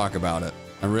want to talk about it.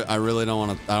 I really don't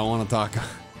want to. I don't want to talk.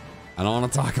 I don't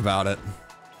want to talk about it.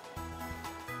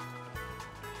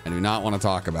 I do not want to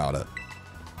talk about it.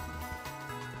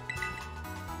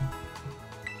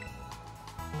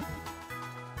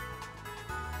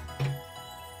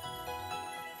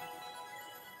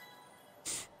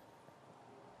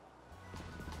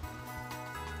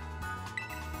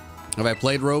 Have I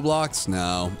played Roblox?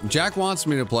 No. Jack wants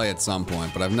me to play at some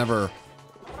point, but I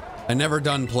never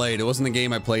done played. It wasn't a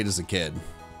game I played as a kid.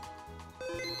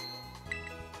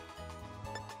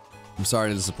 I'm sorry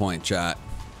to disappoint, chat.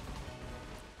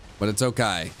 But it's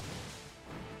okay.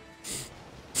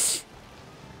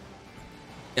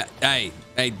 Yeah, hey,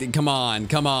 come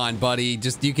on, buddy.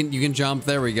 Just you can jump.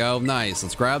 There we go. Nice.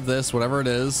 Let's grab this, whatever it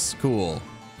is. Cool.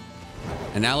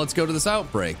 And now let's go to this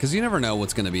outbreak, because you never know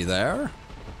what's going to be there.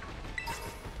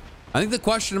 I think the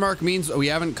question mark means we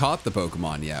haven't caught the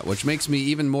Pokemon yet, which makes me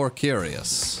even more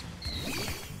curious.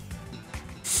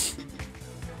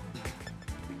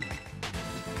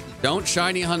 Don't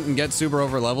shiny hunt and get super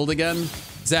over leveled again.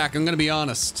 Zach, I'm going to be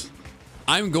honest.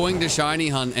 I'm going to shiny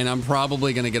hunt and I'm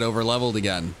probably going to get over leveled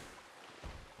again.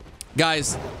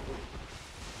 Guys,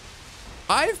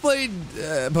 I've played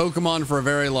Pokemon for a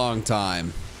very long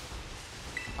time.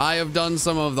 I have done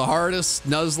some of the hardest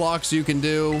Nuzlocks you can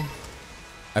do.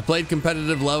 I played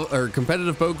competitive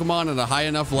Pokemon at a high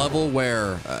enough level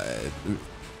where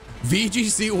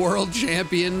VGC World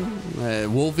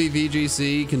Champion Wolfie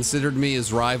VGC considered me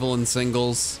his rival in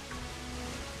singles.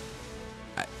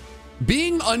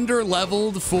 Being under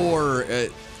leveled for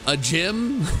a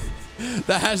gym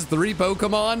that has 3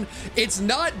 Pokemon, it's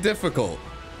not difficult.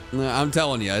 I'm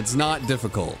telling you, it's not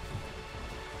difficult.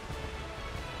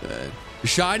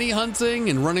 Shiny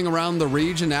hunting and running around the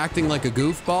region acting like a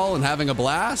goofball and having a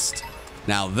blast.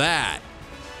 Now that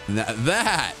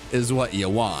is what you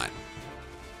want.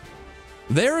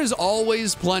 There is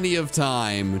always plenty of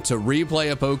time to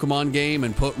replay a Pokemon game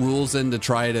and put rules in to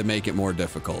try to make it more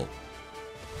difficult.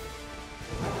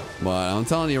 But I'm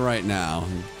telling you right now,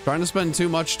 I'm trying to spend too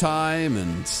much time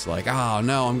and it's like, oh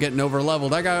no, I'm getting over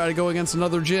leveled. I gotta go against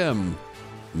another gym.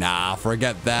 Nah,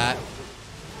 forget that.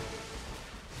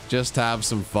 Just have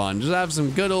some fun. Just have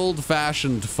some good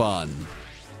old-fashioned fun.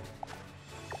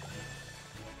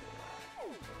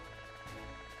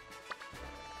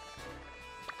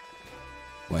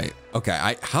 Wait,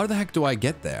 okay, how the heck do I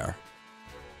get there?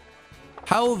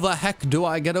 How the heck do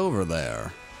I get over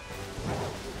there?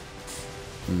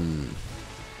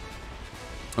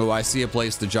 Oh, I see a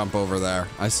place to jump over there.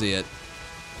 I see it.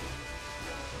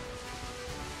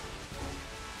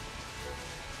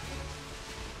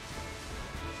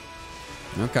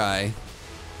 Okay.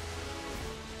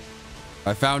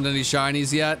 I found any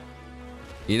shinies yet?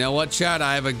 You know what, chat?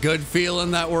 I have a good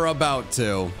feeling that we're about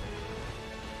to.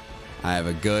 I have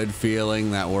a good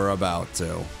feeling that we're about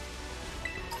to.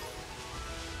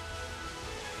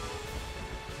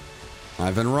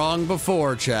 I've been wrong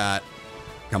before, chat.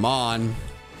 Come on.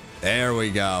 There we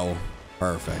go.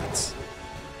 Perfect.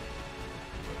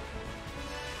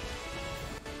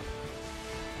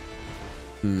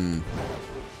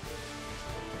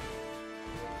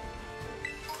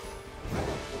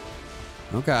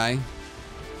 Okay.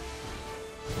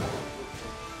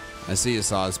 I see a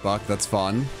Sawsbuck. That's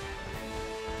fun.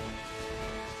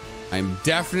 I'm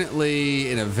definitely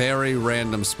in a very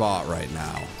random spot right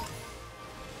now.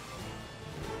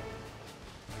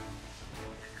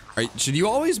 Should you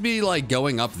always be like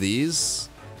going up these?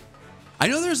 I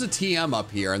know there's a TM up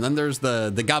here and then there's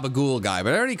the Gabagool guy,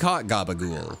 but I already caught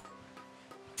Gabagool.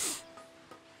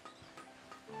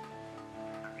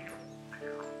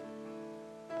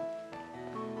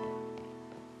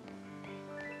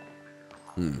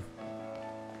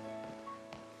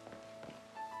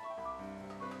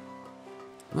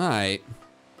 Alright.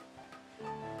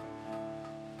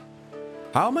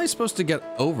 How am I supposed to get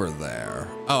over there?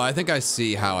 Oh, I think I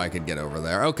see how I could get over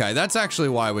there. Okay, that's actually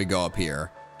why we go up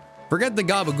here. Forget the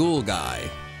Gabagool guy.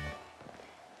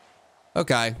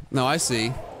 Okay, no, I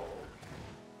see.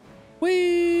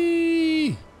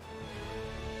 Whee!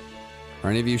 Are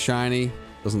any of you shiny?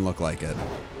 Doesn't look like it.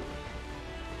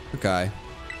 Okay.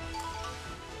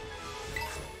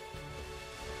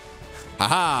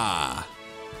 Haha!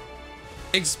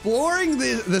 Exploring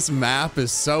this map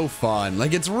is so fun.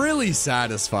 Like, it's really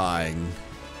satisfying.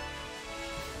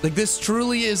 Like, this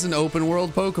truly is an open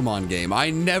world Pokemon game. I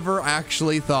never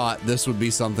actually thought this would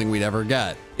be something we'd ever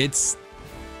get. It's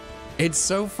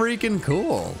so freaking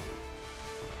cool.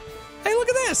 Hey, look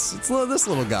at this. It's this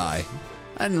little guy.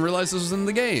 I didn't realize this was in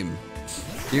the game.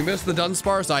 You missed the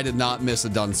Dunsparce? I did not miss a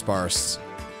Dunsparce.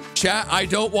 Chat, I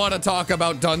don't want to talk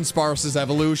about Dunsparce's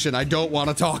evolution. I don't want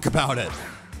to talk about it.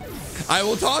 I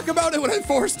will talk about it when I'm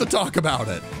forced to talk about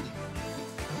it.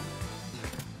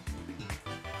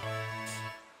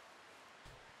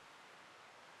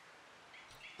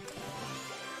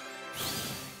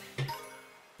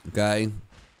 Okay?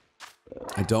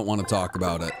 I don't want to talk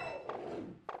about it.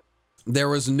 There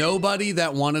was nobody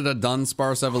that wanted a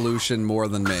Dunsparce evolution more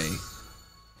than me.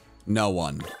 No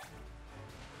one.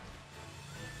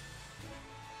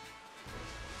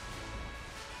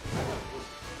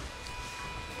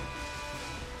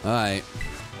 Alright.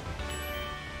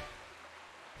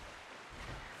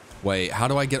 Wait, how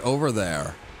do I get over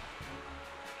there?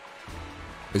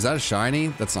 Is that a shiny?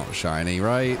 That's not a shiny,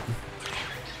 right?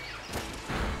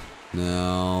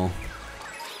 No.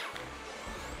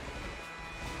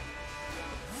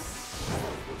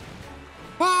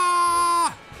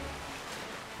 Ah!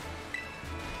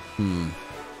 You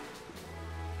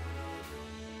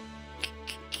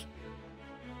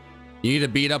need to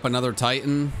beat up another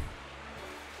Titan?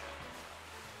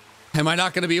 Am I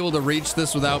not going to be able to reach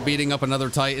this without beating up another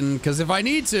Titan? Because if I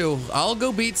need to, I'll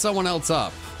go beat someone else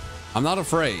up. I'm not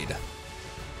afraid.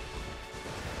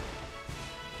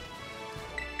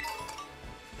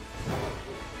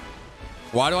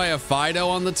 Why do I have Fido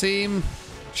on the team?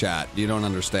 Chat, you don't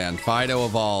understand. Fido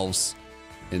evolves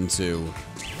into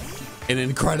an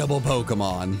incredible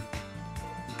Pokemon.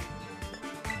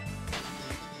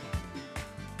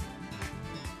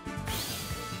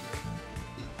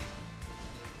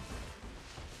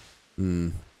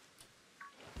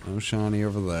 No shiny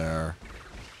over there.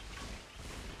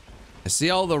 I see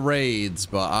all the raids,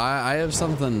 but I have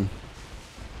something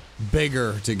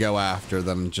bigger to go after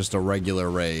than just a regular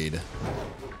raid.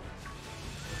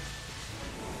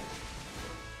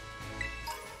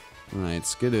 Alright,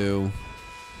 Skidoo.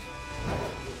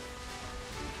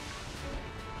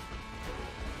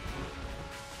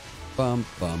 Bum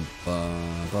bum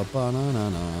bum ba ba na na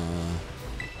na.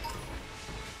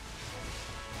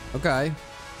 Okay.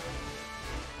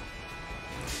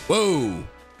 Whoa!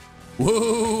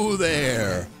 Whoa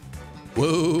there!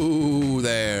 Whoa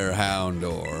there,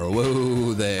 Houndor!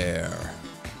 Whoa there!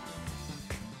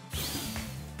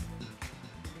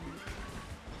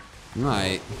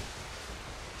 Right.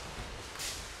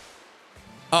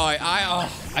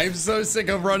 Oh, I'm so sick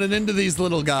of running into these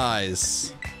little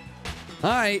guys.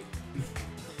 Alright.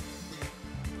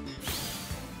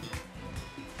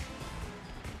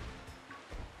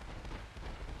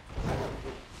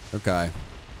 Okay.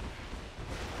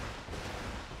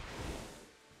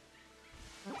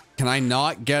 Can I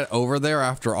not get over there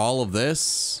after all of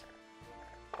this?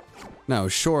 No,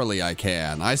 surely I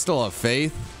can. I still have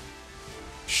faith.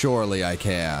 Surely I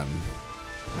can.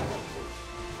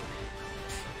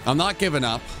 I'm not giving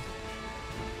up.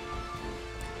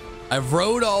 I've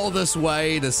rode all this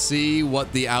way to see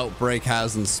what the outbreak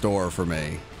has in store for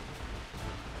me.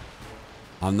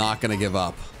 I'm not gonna give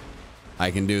up.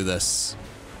 I can do this.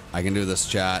 I can do this,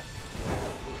 chat.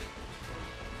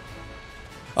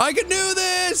 I can do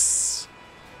this!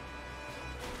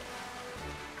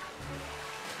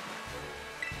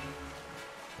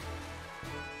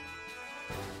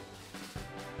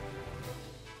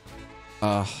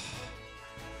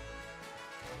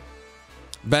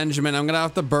 Benjamin, I'm gonna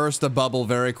have to burst a bubble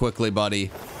very quickly,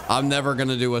 buddy. I'm never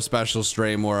gonna do a special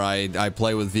stream where I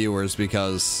play with viewers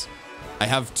because I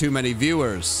have too many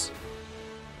viewers.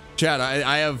 Chat,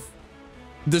 I have...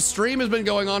 The stream has been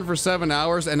going on for 7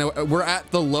 hours, and we're at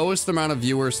the lowest amount of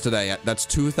viewers today. That's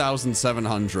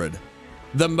 2,700.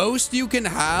 The most you can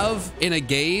have in a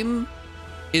game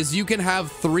is you can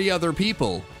have 3 other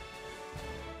people.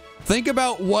 Think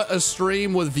about what a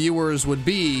stream with viewers would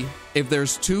be if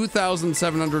there's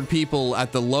 2,700 people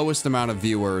at the lowest amount of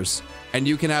viewers, and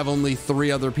you can have only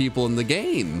 3 other people in the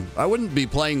game. I wouldn't be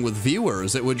playing with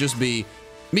viewers. It would just be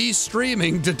me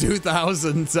streaming to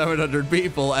 2,700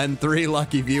 people, and 3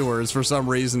 lucky viewers for some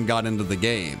reason got into the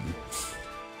game.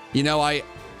 You know, a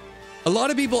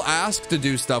lot of people ask to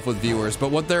do stuff with viewers,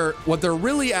 but what they're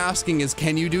really asking is,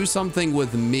 can you do something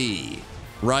with me,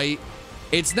 right?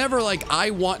 It's never like,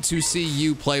 I want to see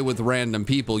you play with random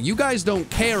people. You guys don't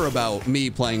care about me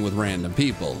playing with random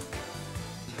people.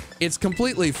 It's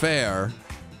completely fair,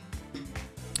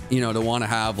 you know, to want to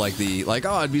have like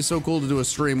oh, it'd be so cool to do a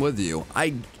stream with you. I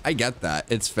get that.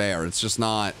 It's fair. It's just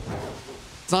not,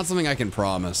 it's not something I can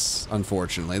promise,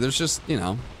 unfortunately. There's just, you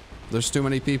know, there's too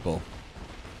many people.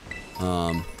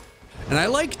 And I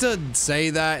like to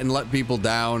say that and let people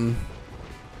down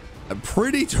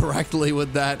pretty directly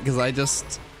with that, because I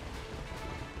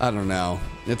don't know.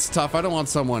 It's tough. I don't want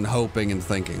someone hoping and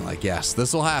thinking like, yes,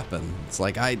 this will happen. It's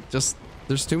like,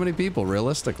 there's too many people,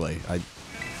 realistically.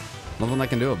 Nothing I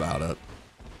can do about it.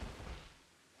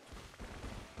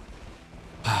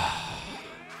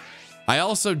 I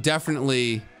also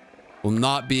definitely will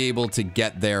not be able to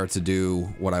get there to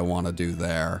do what I want to do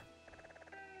there.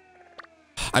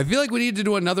 I feel like we need to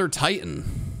do another Titan.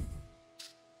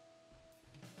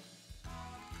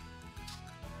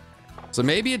 So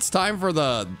maybe it's time for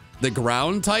the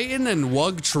Ground Titan and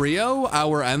Wug Trio,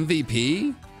 our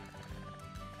MVP,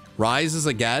 rises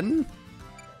again.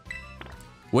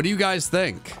 What do you guys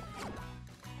think?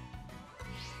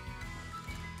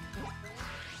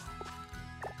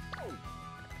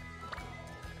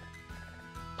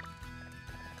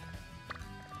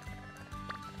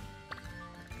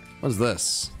 What is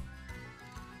this?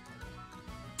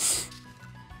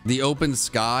 The open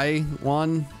sky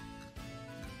one?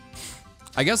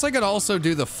 I guess I could also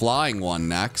do the flying one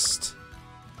next.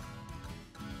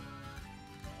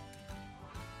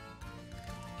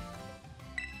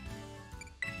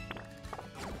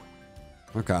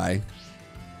 Okay.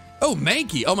 Oh,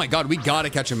 Mankey. Oh my God, we gotta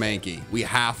catch a Mankey. We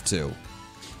have to.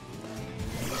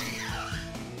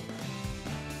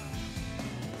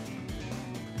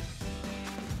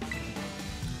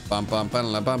 Bum bum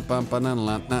bum bum bum bum na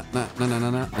na na na na na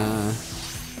na.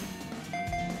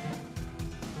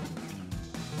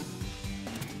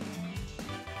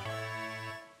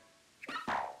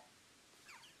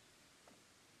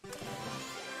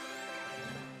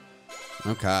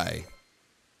 Okay.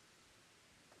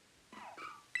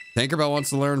 Tinkerbell wants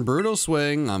to learn Brutal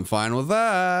Swing. I'm fine with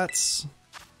that.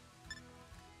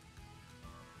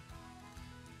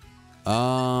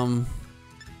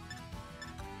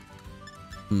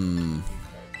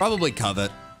 Probably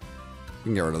Covet. We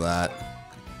can get rid of that.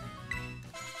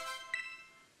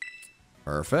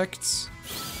 Perfect.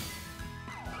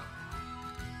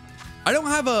 I don't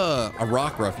have a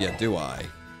Rockruff yet, do I?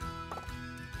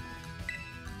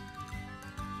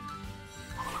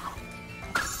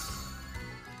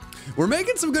 We're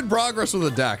making some good progress with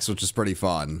the decks, which is pretty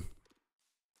fun.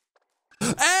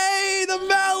 Hey, the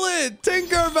mallet!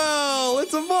 Tinkerbell!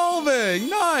 It's evolving!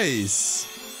 Nice!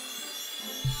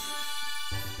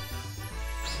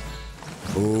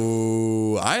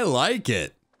 Ooh, I like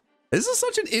it. This is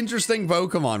such an interesting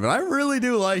Pokemon, but I really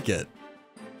do like it.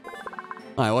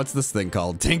 All right, what's this thing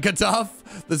called? Tinkatuff?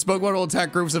 This Pokemon will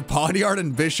attack groups of Pawniard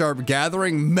and Bisharp,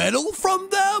 gathering metal from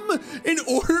them in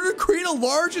order to create a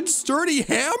large and sturdy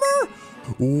hammer?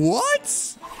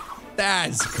 What?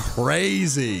 That's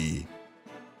crazy.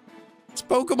 This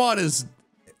Pokemon is,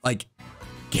 like,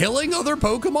 killing other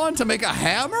Pokemon to make a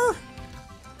hammer?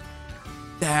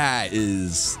 That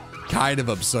is kind of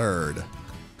absurd.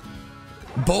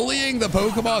 Bullying the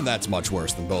Pokemon? That's much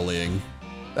worse than bullying.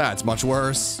 That's much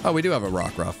worse. Oh, we do have a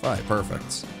Rockruff. All right,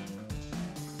 perfect.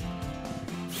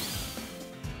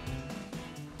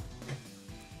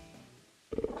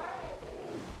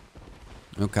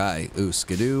 Okay, ooh,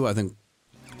 Skidoo, I think.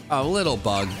 Oh, little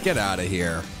bug, get out of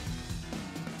here.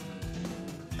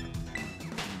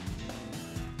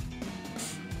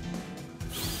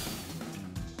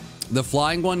 The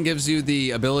flying one gives you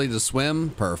the ability to swim.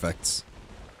 Perfect.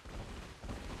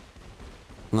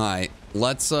 All right,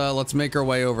 let's make our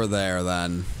way over there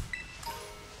then.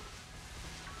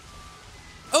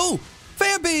 Oh,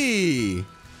 Fampy!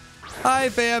 Hi,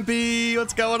 Fampy.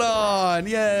 What's going on?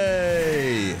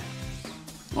 Yay!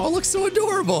 Oh, it looks so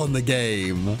adorable in the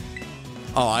game.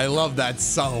 Oh, I love that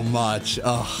so much.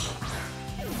 Oh,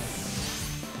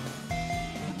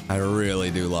 I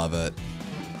really do love it.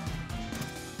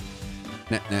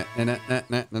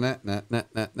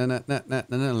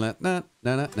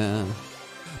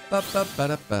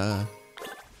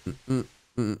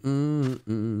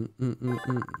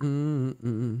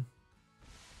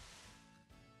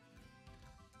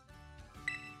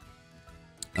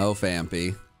 Oh,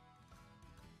 Fampy.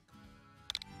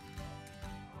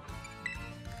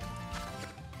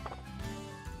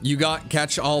 You got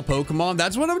catch all Pokemon?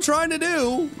 That's what I'm trying to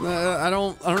do. I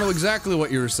don't know exactly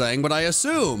what you were saying, but I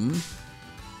assume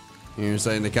you're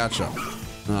saying to catch them.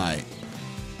 All right.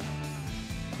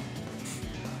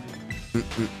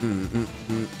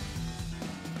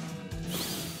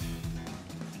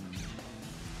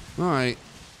 All right.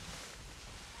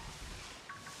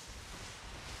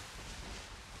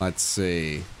 Let's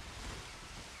see.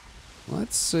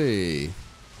 Let's see.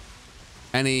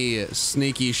 Any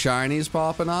sneaky shinies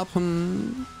popping up?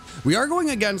 We are going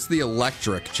against the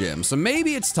electric gym, so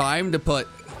maybe it's time to put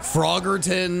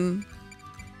Froggerton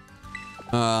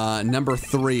number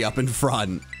 3 up in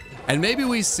front. And maybe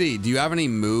we see, do you have any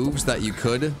moves that you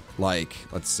could, like,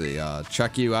 let's see,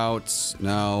 check you out?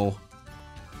 No.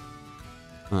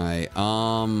 All right,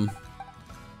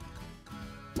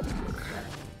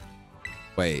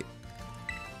 wait.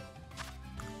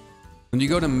 When you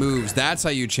go to moves, that's how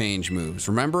you change moves.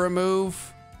 Remember a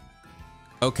move?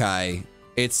 Okay.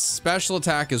 Its special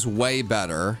attack is way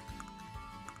better.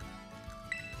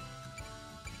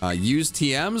 Use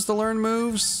TMs to learn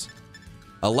moves.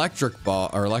 Electric ball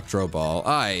or electro ball.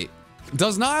 All right.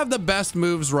 Does not have the best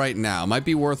moves right now. Might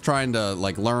be worth trying to,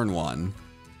 like, learn one.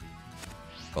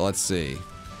 But let's see.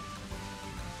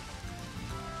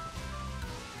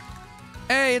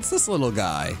 Hey, it's this little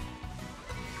guy.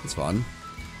 It's fun.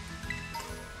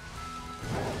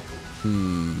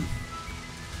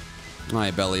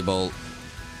 Alright, Belly Bolt.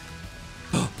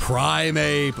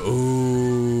 Primeape.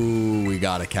 Ooh, we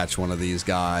gotta catch one of these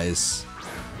guys.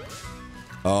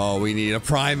 Oh, we need a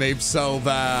Primeape so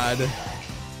bad.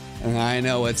 I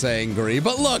know it's angry,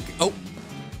 but look. Oh.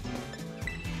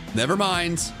 Never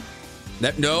mind.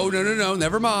 No,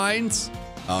 never mind.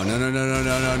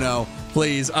 Oh, no.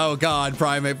 Please. Oh, God,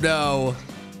 Primeape, no.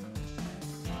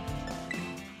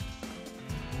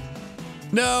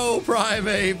 No,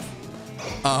 Primeape.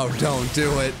 Oh, don't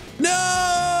do it.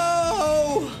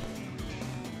 No!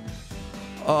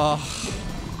 Oh.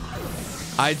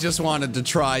 I just wanted to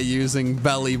try using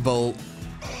Belly Bolt.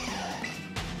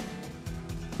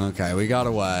 Okay, we got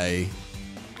away.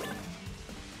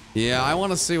 Yeah, I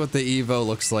want to see what the Evo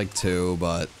looks like too,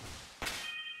 but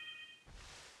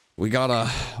we gotta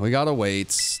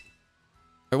wait.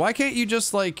 Why can't you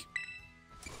just like,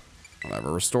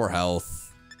 whatever, restore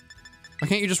health? Why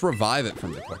can't you just revive it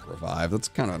from the quick revive? That's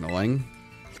kind of annoying.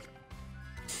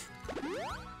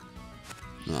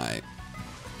 All right.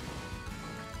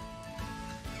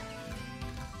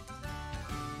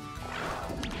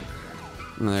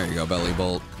 There you go, Belly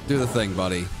Bolt. Do the thing,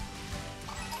 buddy.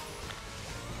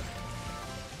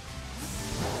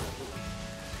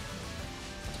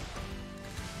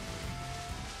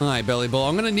 All right, Belly Bolt.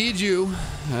 I'm gonna need you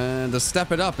to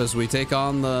step it up as we take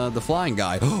on the flying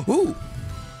guy. Ooh!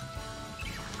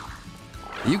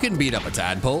 You can beat up a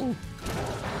tadpole.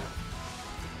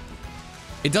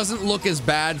 It doesn't look as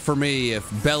bad for me if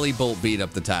Belly Bolt beat up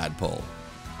the tadpole.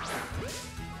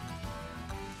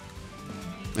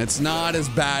 It's not as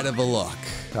bad of a look,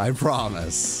 I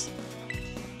promise.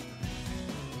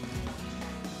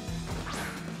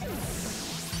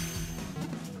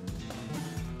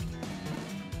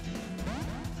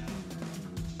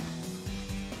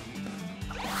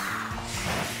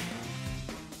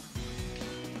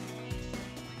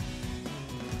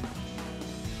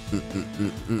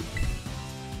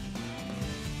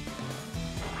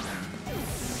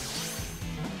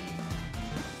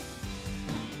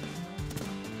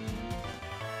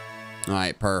 All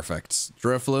right, perfect.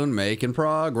 Drifloon making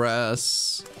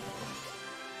progress.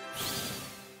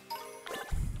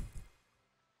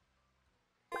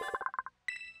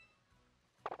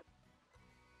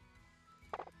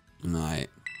 All right.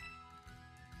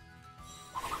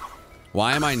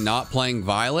 Why am I not playing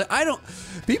Violet? I don't...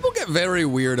 People get very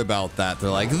weird about that. They're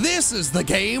like, this is the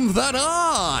game that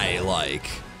I like.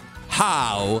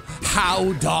 How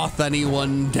doth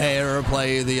anyone dare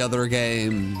play the other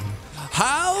game?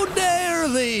 How dare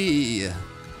thee?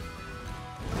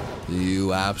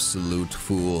 You absolute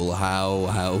fool.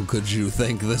 How could you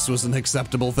think this was an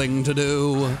acceptable thing to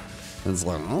do? And it's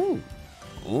like, oh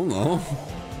no.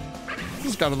 This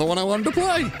is kind of the one I wanted to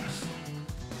play.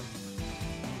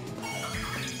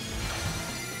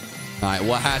 All right,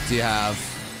 what hat do you have?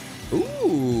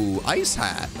 Ooh, ice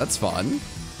hat. That's fun.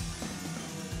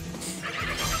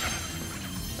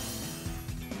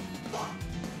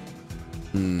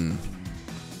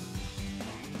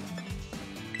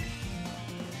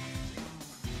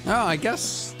 Oh, I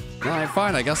guess. All right,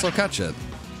 fine. I guess I'll catch it.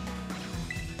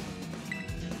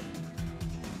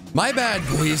 My bad,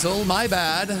 Weasel. My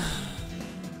bad.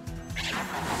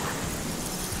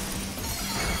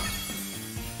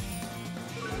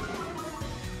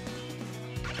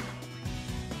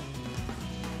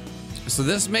 So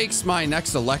this makes my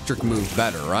next electric move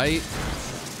better, right?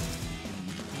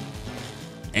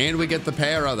 And we get the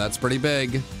para. That's pretty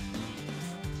big.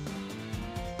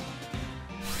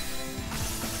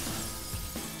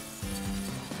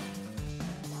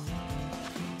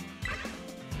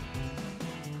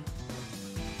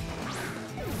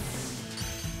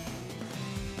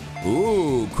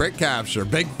 Ooh, crit capture.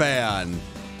 Big fan.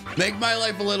 Make my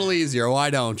life a little easier. Why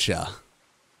don't ya?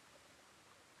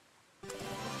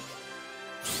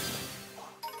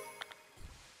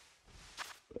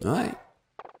 All right.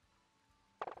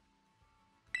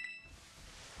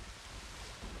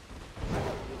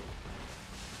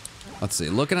 Let's see.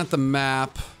 Looking at the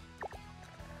map.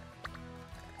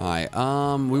 All right.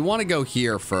 We want to go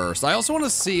here first. I also want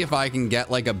to see if I can get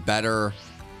like a better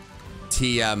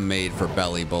TM made for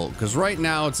Belly Bolt, because right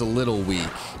now it's a little weak,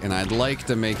 and I'd like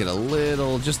to make it a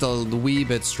little, just a wee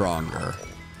bit stronger.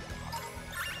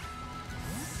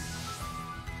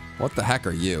 What the heck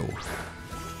are you?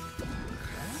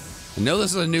 I know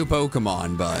this is a new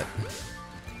Pokemon, but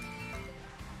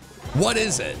what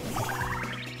is it?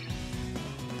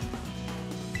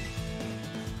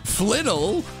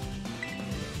 Flittle?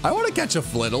 I want to catch a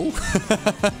Flittle.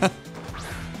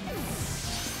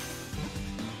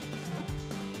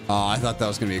 Oh, I thought that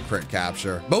was going to be a crit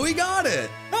capture. But we got it.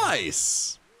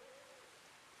 Nice.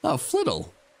 Oh, Flittle.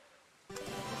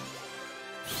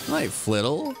 Right,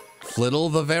 Flittle.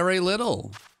 Flittle the very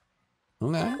little.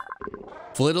 Okay.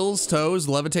 Flittle's toes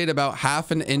levitate about half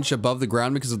an inch above the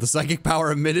ground because of the psychic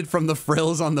power emitted from the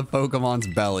frills on the Pokemon's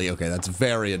belly. Okay, that's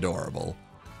very adorable.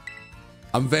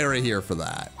 I'm very here for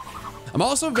that. I'm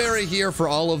also very here for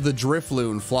all of the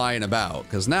Drifloon flying about,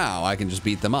 because now I can just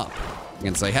beat them up. I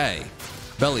can say, hey,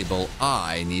 Bellybolt,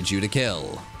 I need you to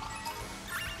kill.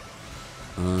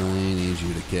 I need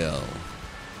you to kill.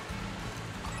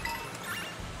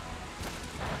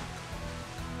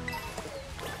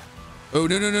 Oh,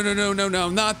 no, no, no, no, no, no, no,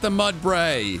 not the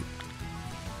Mudbray.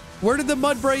 Where did the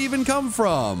Mudbray even come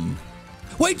from?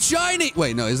 Wait, shiny.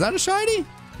 Wait, no, is that a shiny?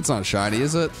 It's not a shiny,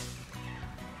 is it?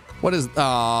 What is,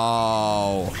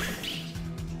 oh.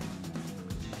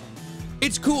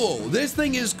 It's cool. This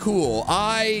thing is cool.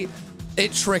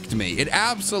 It tricked me. It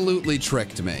absolutely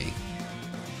tricked me.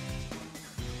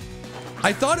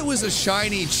 I thought it was a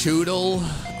shiny Choodle.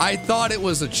 I thought it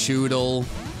was a Choodle.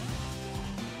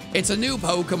 It's a new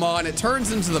Pokemon. It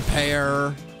turns into the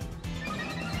pear.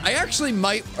 I actually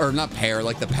might, or not pear,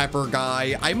 like the pepper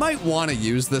guy. I might want to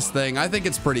use this thing. I think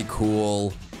it's pretty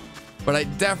cool. But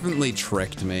it definitely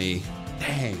tricked me.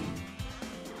 Dang.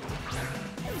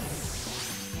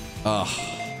 Ugh.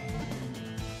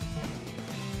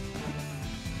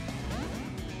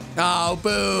 Oh,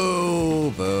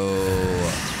 boo. Boo.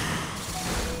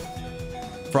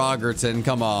 Froggerton,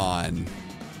 come on.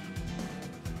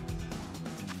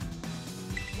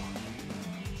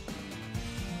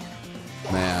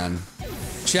 Man.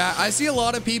 Chat, I see a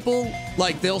lot of people,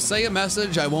 like, they'll say a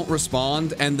message, I won't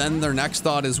respond, and then their next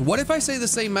thought is, what if I say the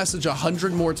same message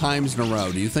 100 more times in a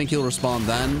row? Do you think he'll respond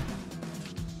then?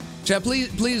 Chat,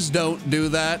 please don't do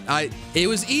that. It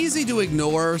was easy to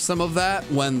ignore some of that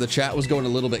when the chat was going a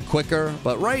little bit quicker,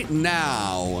 but right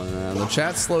now, the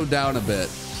chat slowed down a bit,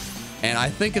 and I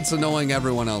think it's annoying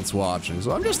everyone else watching,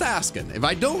 so I'm just asking. If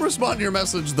I don't respond to your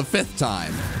message the 5th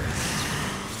time,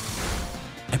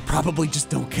 I probably just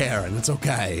don't care, and it's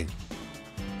okay.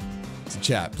 So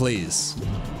chat, please.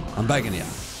 I'm begging you.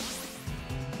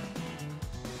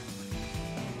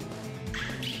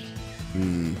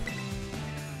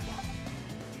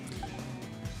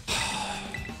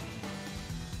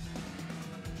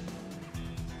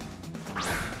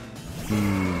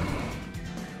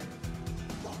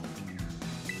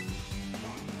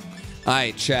 All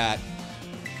right, chat.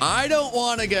 I don't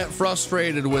want to get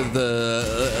frustrated with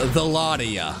the lot of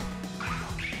ya.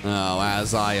 Oh,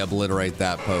 as I obliterate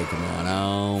that Pokemon.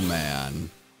 Oh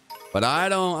man. But I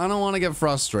don't want to get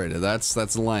frustrated.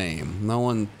 That's lame.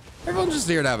 Everyone's just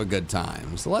here to have a good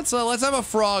time. So let's have a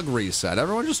frog reset.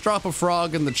 Everyone just drop a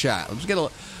frog in the chat. Let's get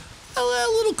a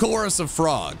little chorus of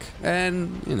frog,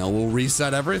 and you know, we'll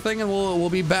reset everything, and we'll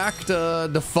be back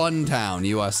to Fun Town,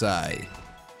 USA.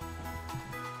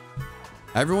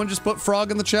 Everyone just put frog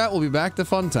in the chat. We'll be back to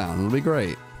Fun Town. It'll be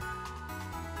great.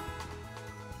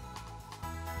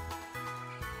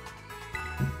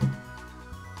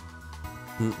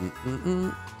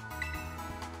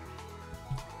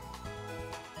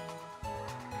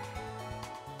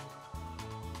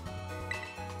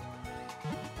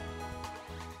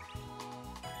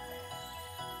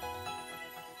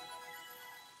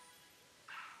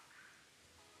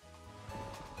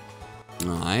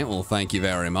 All right, well, thank you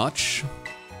very much.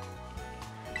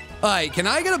 All right, can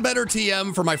I get a better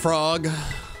TM for my frog?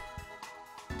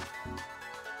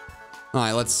 All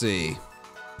right, let's see.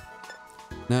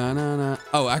 No.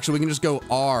 Oh, actually, we can just go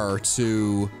R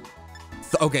to...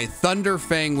 okay, Thunder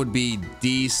Fang would be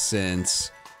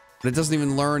decent, but it doesn't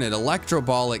even learn it. Electro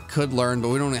Ball it could learn, but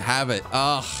we don't have it.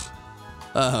 Ugh.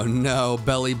 Oh, no.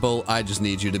 Bellybolt, I just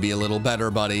need you to be a little better,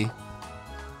 buddy.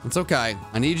 It's okay.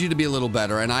 I need you to be a little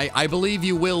better, and I believe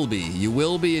you will be. You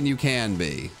will be, and you can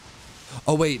be.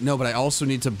 Oh, wait, no, but I also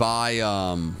need to buy,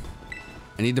 I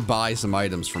need to buy some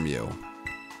items from you.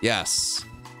 Yes.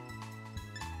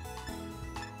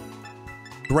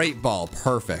 Great Ball,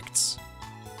 perfect.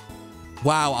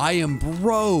 Wow, I am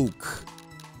broke.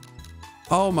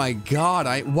 Oh my God,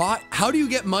 how do you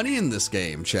get money in this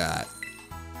game, chat?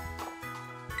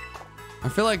 I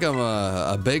feel like I'm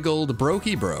a big old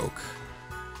brokey broke.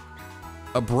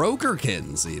 A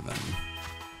brokerkins, even.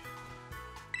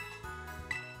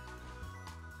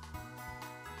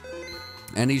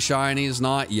 Any shinies?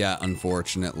 Not yet,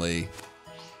 unfortunately.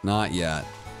 Not yet.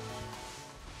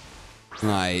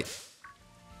 Right.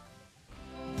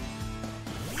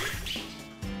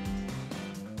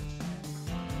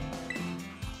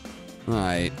 All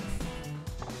right.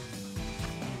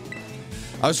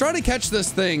 I was trying to catch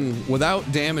this thing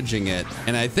without damaging it,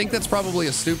 and I think that's probably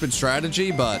a stupid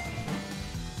strategy, but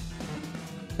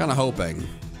kind of hoping.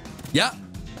 Yeah.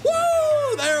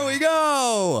 Woo! There we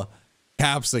go.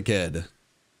 Capsicid.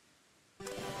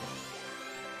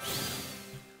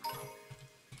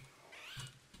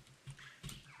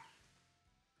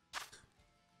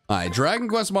 All right, Dragon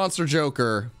Quest Monster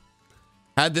Joker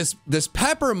had this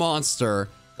pepper monster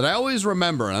that I always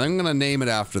remember, and I'm gonna name it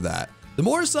after that. The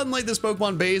more sunlight this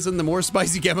Pokemon bathes in, the more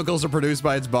spicy chemicals are produced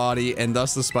by its body, and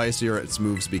thus the spicier its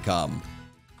moves become.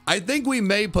 I think we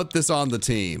may put this on the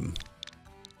team.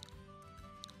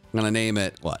 I'm gonna name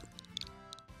it, what?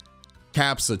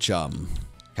 Capsichum.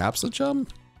 Capsichum?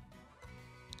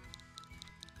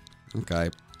 Okay.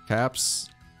 Capsichum.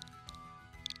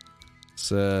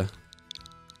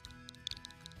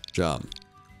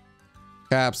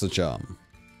 Capsichum.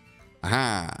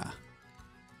 Aha.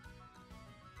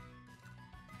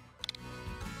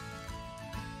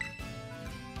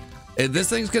 This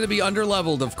thing's going to be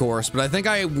underleveled, of course, but I think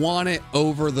I want it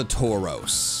over the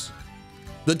Tauros.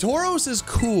 The Tauros is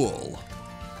cool,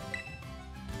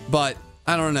 but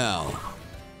I don't know.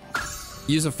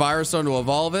 Use a Firestone to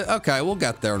evolve it? Okay, we'll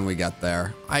get there when we get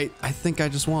there. I think I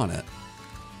just want it.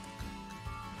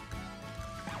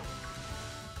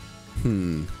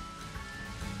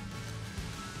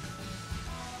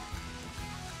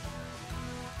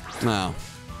 Oh,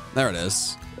 there it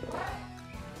is.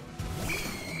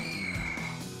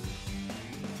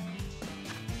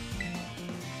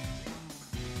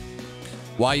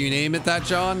 Why you name it that,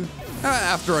 John?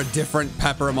 After a different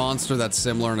pepper monster that's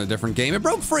similar in a different game. It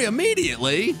broke free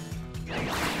immediately.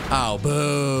 Oh,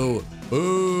 boo.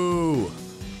 Boo.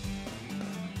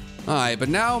 All right, but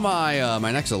now my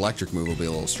my next electric move will be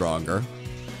a little stronger.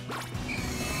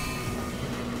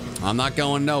 I'm not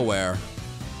going nowhere.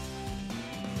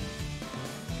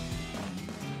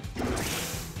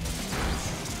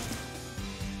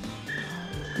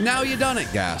 Now you done it,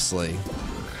 Ghastly.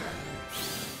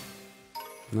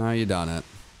 Now you done it.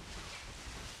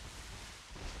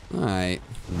 All right.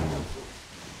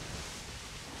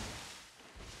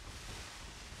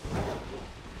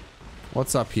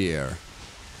 What's up here?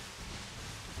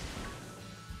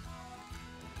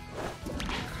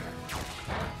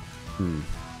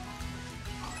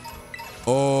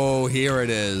 Oh, here it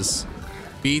is.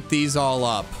 Beat these all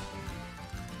up.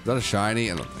 Is that a shiny?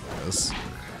 I don't think it is.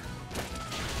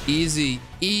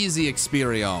 Easy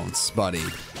experience, buddy.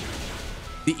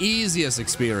 The easiest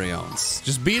experience.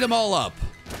 Just beat them all up.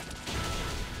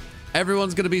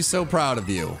 Everyone's gonna be so proud of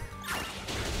you.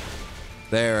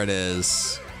 There it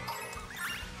is.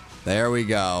 There we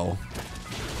go.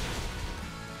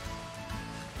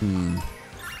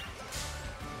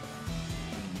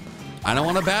 I don't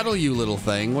want to battle you, little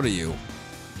thing. What are you?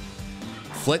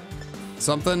 Flit?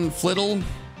 Something? Flittle?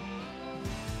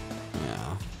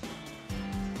 Yeah.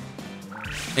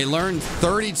 It learned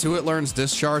 32. It learns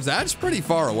Discharge. That's pretty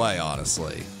far away,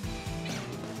 honestly.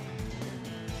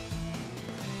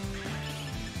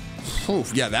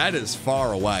 Oof, yeah, that is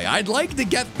far away. I'd like to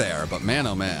get there, but man,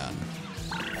 oh man.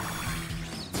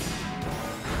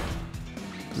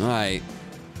 All right.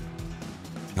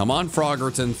 Come on,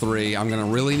 Froggerton 3. I'm going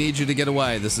to really need you to get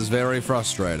away. This is very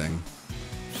frustrating.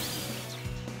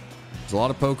 There's a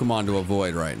lot of Pokemon to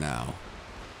avoid right now.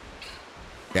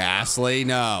 Ghastly,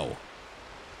 no.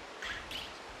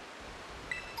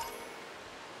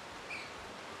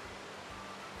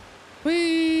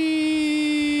 Whee!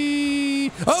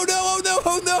 Oh no, oh no,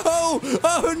 oh no!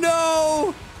 Oh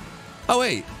no! Oh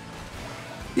wait.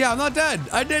 Yeah, I'm not dead.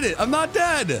 I did it. I'm not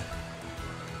dead.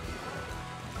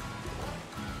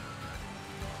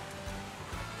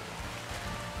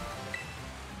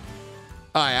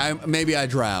 All right, maybe I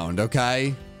drowned,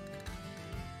 okay?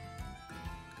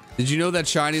 Did you know that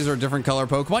shinies are a different color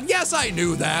Pokemon? Yes, I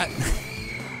knew that.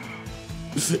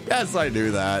 Yes, I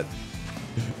knew that.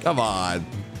 Come on.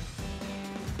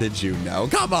 Did you know?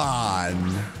 Come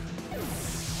on.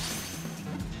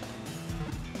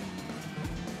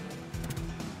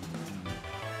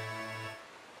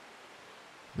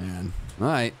 Man, all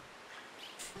right.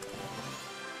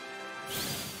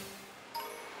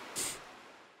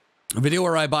 A video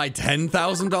where I buy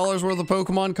 $10,000 worth of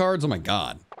Pokemon cards? Oh my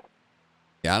god.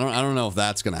 Yeah, I don't know if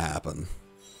that's gonna happen.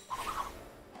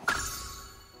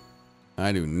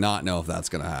 I do not know if that's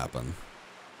gonna happen.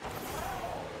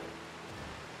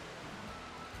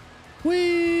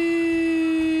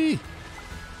 Whee!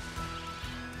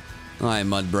 Alright,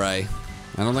 Mudbray.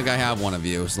 I don't think I have one of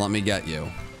you, so let me get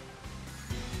you.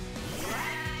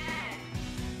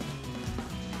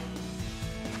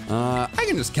 I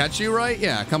can just catch you, right?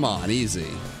 Yeah, come on, easy.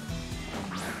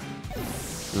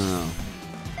 Oh.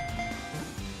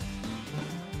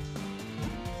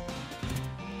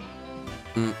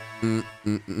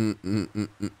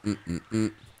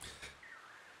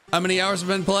 How many hours have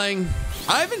been playing?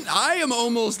 I am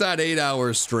almost at 8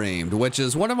 hours streamed, which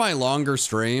is one of my longer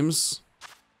streams.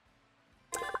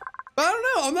 But I don't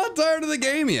know, I'm not tired of the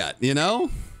game yet, you know?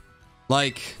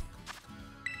 Like,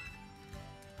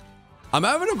 I'm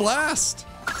having a blast.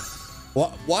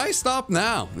 Why stop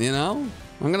now, you know?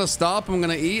 I'm gonna stop, I'm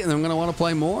gonna eat, and I'm gonna wanna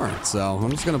play more. So I'm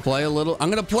just gonna play a little. I'm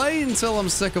gonna play until I'm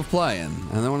sick of playing.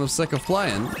 And then when I'm sick of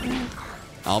playing,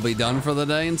 I'll be done for the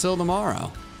day until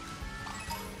tomorrow.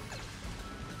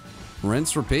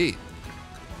 Rinse, repeat.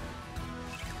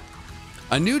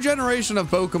 A new generation of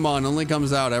Pokemon only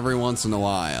comes out every once in a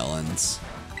while, and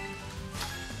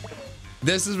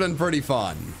this has been pretty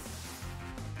fun.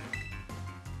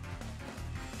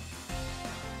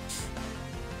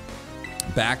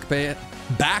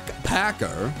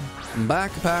 Backpacker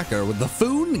with the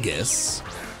fungus.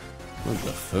 With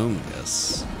the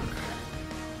fungus.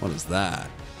 What is that?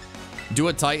 Do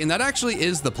a Titan. That actually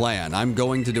is the plan. I'm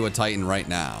going to do a Titan right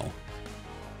now.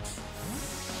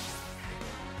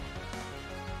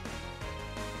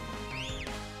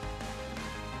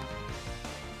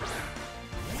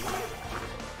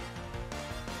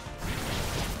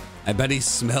 I bet he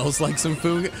smells like some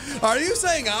fungus. Are you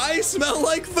saying I smell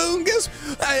like fungus?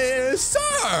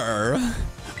 Sir!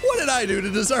 What did I do to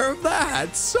deserve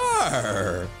that,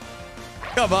 sir?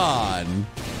 Come on.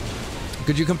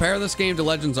 Could you compare this game to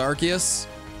Legends Arceus?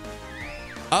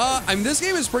 I mean, this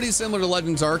game is pretty similar to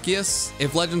Legends Arceus.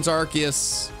 If Legends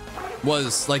Arceus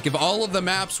was, like, if all of the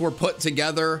maps were put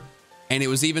together and it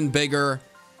was even bigger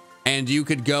and you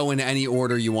could go in any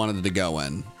order you wanted it to go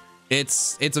in.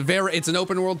 It's an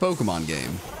open world Pokemon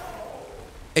game.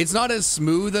 It's not as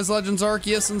smooth as Legends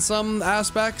Arceus in some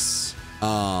aspects,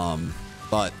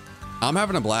 but I'm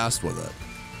having a blast with it.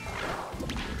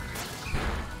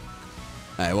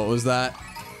 Hey, what was that?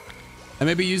 I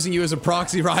may be using you as a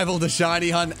proxy rival to Shiny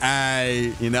Hunt.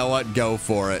 Hey, you know what? Go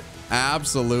for it.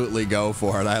 Absolutely go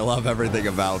for it. I love everything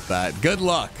about that. Good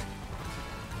luck.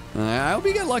 I hope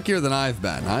you get luckier than I've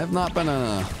been. I have not been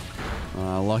a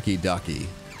lucky ducky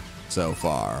so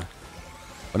far,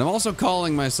 but I'm also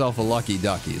calling myself a lucky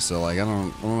ducky, so like I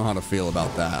don't know how to feel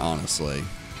about that, honestly.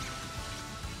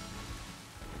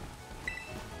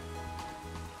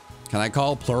 Can I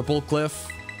call Purple Cliff?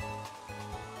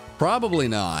 Probably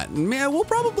not. Man, we'll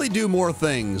probably do more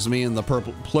things, me and the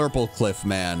Purple Cliff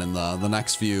man, in the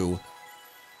next few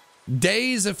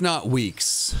days, if not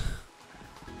weeks.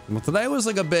 But today was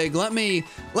like a big let me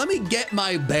get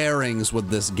my bearings with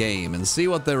this game and see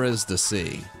what there is to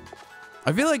see.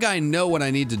 I feel like I know what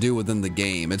I need to do within the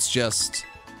game. It's just,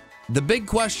 the big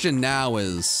question now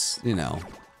is, you know,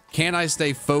 can I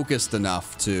stay focused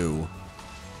enough to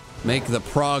make the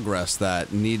progress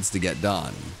that needs to get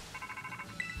done?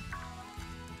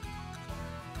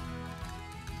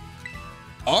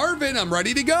 Arvin, I'm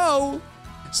ready to go.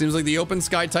 Seems like the Open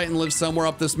Sky Titan lives somewhere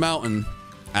up this mountain.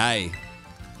 Hey,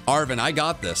 Arvin, I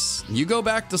got this. You go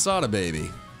back to Sada, baby.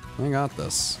 I got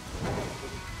this.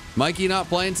 Mikey not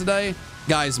playing today?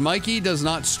 Guys, Mikey does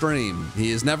not stream. He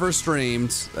has never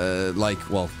streamed,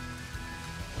 well,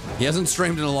 he hasn't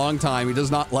streamed in a long time. He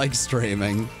does not like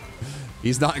streaming.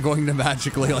 He's not going to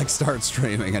magically, like, start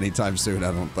streaming anytime soon,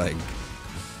 I don't think.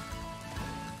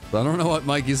 So I don't know what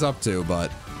Mikey's up to,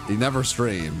 but he never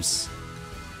streams.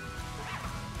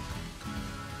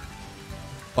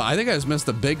 Well, I think I just missed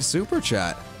a big super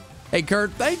chat. Hey,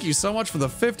 Kurt, thank you so much for the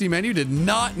 50, man. You did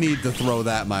not need to throw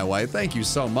that my way. Thank you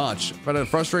so much. But a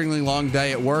frustratingly long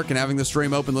day at work and having the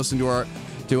stream open, listening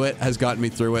to it has gotten me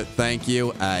through it. Thank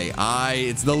you.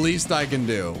 It's the least I can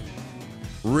do.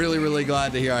 Really, really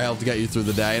glad to hear I helped get you through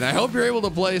the day. And I hope you're able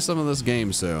to play some of this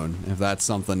game soon, if that's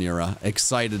something you're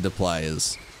excited to play.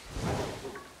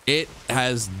 It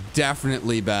has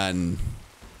definitely been...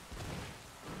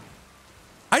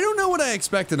 I don't know what I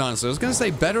expected, honestly. I was going to say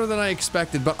better than I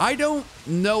expected, but I don't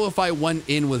know if I went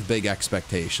in with big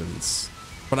expectations.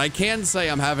 But I can say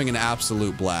I'm having an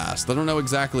absolute blast. I don't know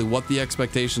exactly what the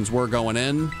expectations were going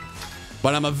in,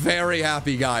 but I'm a very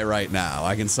happy guy right now.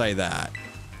 I can say that.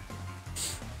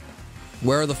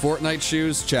 Where are the Fortnite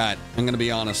shoes? Chat, I'm going to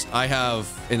be honest. I have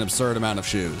an absurd amount of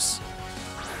shoes.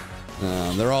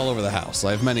 They're all over the house.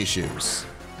 I have many shoes.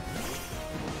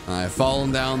 I've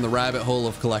fallen down the rabbit hole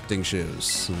of collecting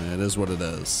shoes. It is what it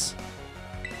is.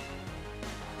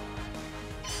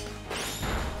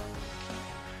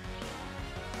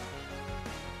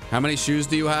 How many shoes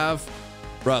do you have?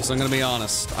 Russ, I'm gonna be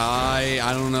honest. I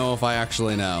don't know if I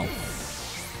actually know.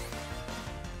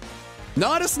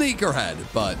 Not a sneakerhead,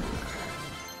 but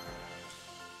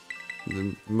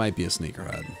there might be a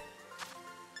sneakerhead.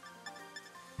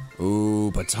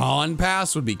 Ooh, baton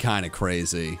pass would be kind of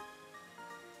crazy.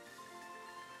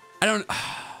 I don't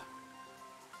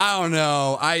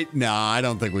know. I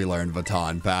don't think we learned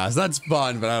baton pass. That's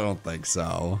fun, but I don't think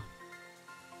so.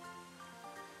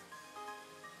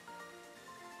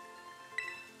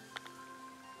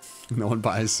 No one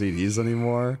buys CDs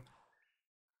anymore.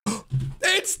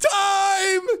 It's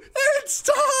time! It's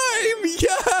time!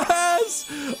 Yes!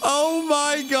 Oh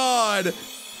my god!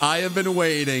 I have been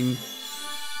waiting.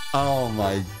 Oh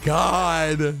my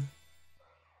god.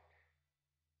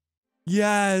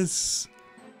 Yes.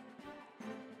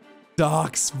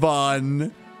 Doc's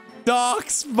fun.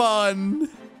 Doc's fun.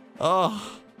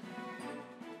 Oh.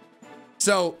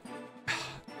 So,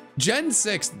 Gen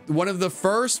 6, one of the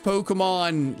first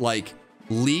Pokemon, like,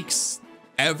 leaks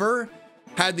ever,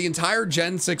 had the entire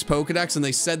Gen 6 Pokedex, and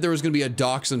they said there was going to be a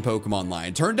Dachshund Pokemon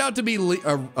line. Turned out to be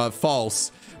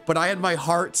false, but I had my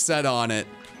heart set on it.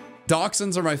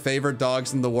 Dachshunds are my favorite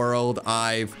dogs in the world.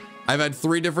 I've had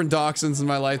 3 different Dachshunds in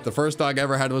my life. The first dog I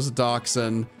ever had was a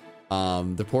Dachshund.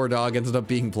 The poor dog ended up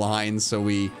being blind, so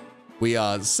we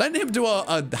sent him to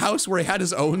a house where he had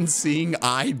his own seeing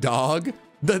eye dog.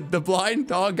 The blind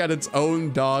dog got its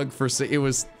own dog for it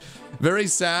was very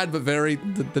sad, but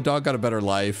the dog got a better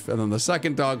life. And then the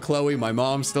second dog, Chloe, my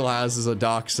mom still has as a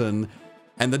Dachshund,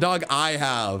 and the dog I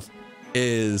have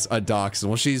is a Dachshund.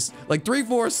 Well, she's like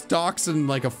 3/4 Dachshund,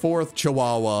 like a 4th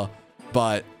Chihuahua,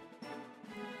 but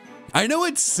I know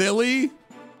it's silly,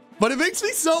 but it makes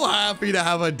me so happy to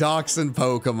have a Dachshund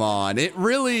Pokemon. It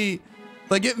really,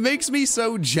 like, it makes me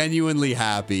so genuinely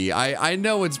happy. I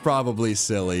know it's probably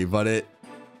silly, but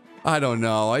I don't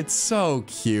know. It's so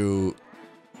cute.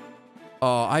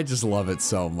 Oh, I just love it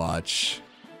so much.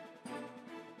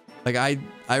 Like, I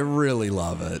really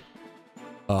love it.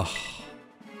 Oh.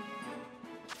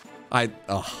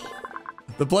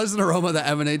 The pleasant aroma that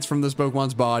emanates from this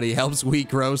Pokemon's body helps wheat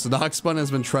grow, so Noxbun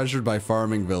has been treasured by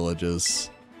farming villages.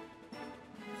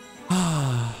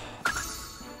 I'm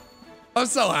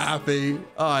so happy.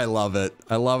 Oh, I love it.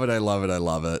 I love it, I love it, I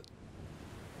love it.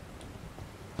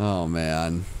 Oh,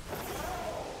 man.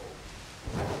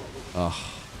 Oh.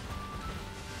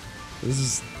 This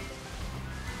is...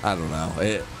 I don't know.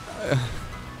 It's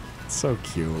so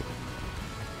cute.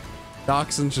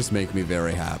 Dachshunds just make me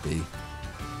very happy.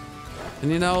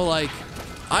 And you know, like,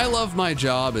 I love my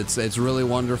job. It's really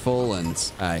wonderful,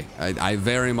 and I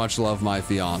very much love my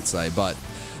fiance, but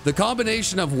the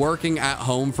combination of working at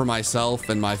home for myself,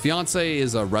 and my fiance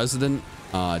is a resident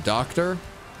doctor,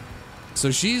 so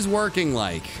she's working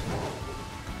like,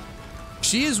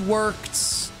 she has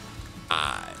worked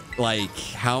like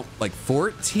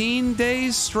 14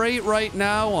 days straight right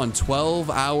now on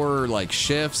 12-hour like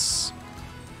shifts.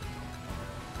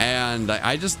 And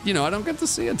I just, you know, I don't get to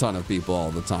see a ton of people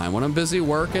all the time. When I'm busy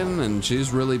working and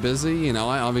she's really busy, you know,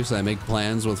 I make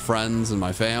plans with friends and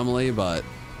my family, but,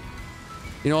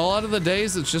 you know, a lot of the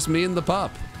days it's just me and the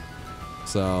pup.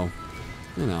 So,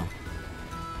 you know.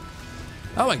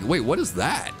 Oh, like, wait, what is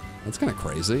that? That's kind of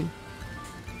crazy.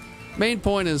 Main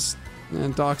point is,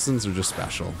 Dachshunds are just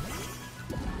special.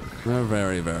 They're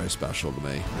very, very special to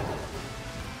me.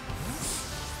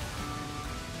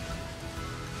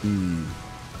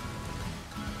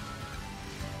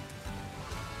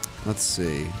 Let's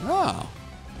see. Oh.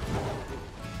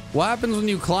 What happens when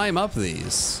you climb up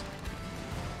these?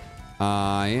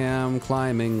 I am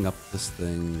climbing up this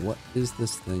thing. What is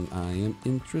this thing? I am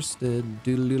interested.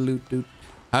 Doodle-doot-doot.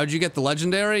 How'd you get the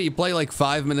legendary? You play like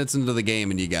 5 minutes into the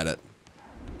game and you get it.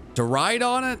 To ride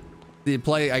on it, you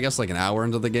play, I guess, like an hour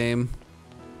into the game.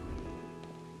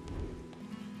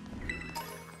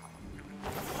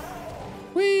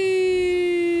 Whee!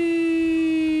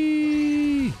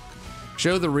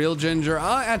 Show the real Ginger?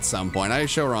 At some point. I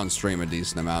show her on stream a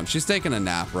decent amount. She's taking a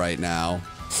nap right now.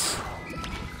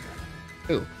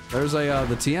 Ooh, there's the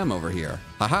TM over here.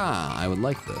 Haha, I would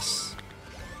like this.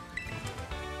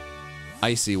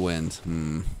 Icy Wind.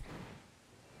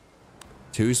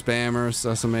 2 spammers,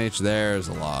 SMH. There's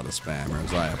a lot of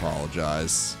spammers. I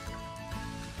apologize.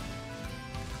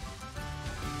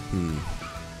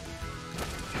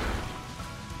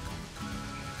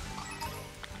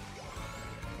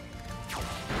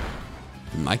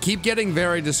 I keep getting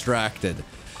very distracted.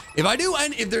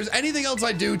 If there's anything else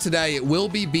I do today, it will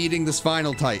be beating this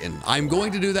final Titan. I'm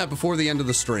going to do that before the end of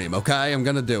the stream, okay? I'm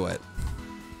gonna do it.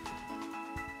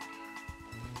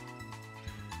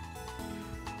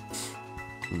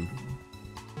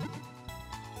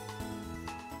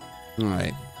 All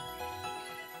right.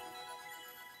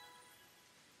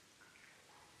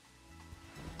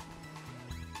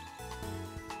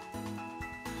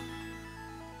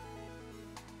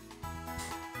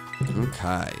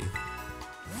 Okay.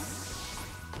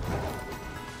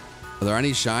 Are there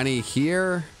any shiny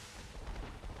here?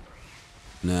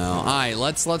 No. All right,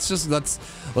 let's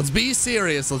be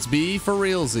serious. Let's be for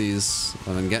realsies.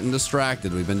 I've been getting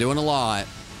distracted. We've been doing a lot.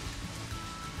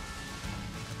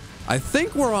 I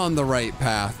think we're on the right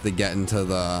path to get into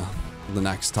the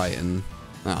next Titan.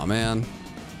 Oh man.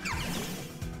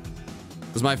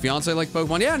 Does my fiance like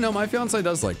Pokemon? Yeah, no, my fiance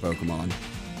does like Pokemon.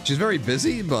 She's very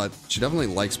busy, but she definitely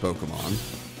likes Pokemon.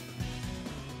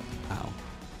 Ow. I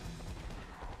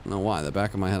don't know why. The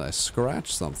back of my head, I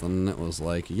scratched something and it was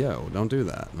like, yo, don't do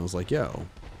that. And I was like, yo,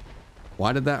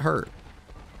 why did that hurt?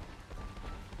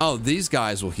 Oh, these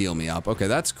guys will heal me up. Okay,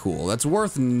 that's cool. That's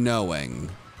worth knowing.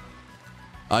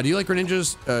 Do you like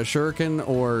Greninja's Shuriken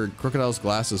or Crocodile's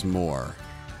Glasses more?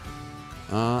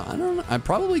 I don't know. I'd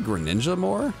probably Greninja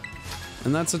more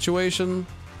in that situation.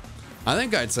 I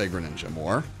think I'd say Greninja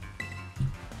more.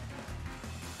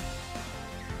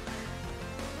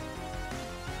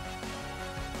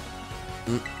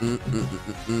 Am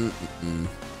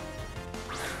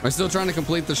I still trying to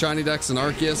complete the shiny Dex in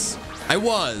Arceus? I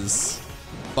was,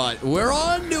 but we're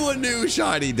on to a new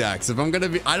shiny Dex. If I'm gonna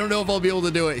be, I don't know if I'll be able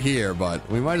to do it here, but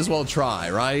we might as well try,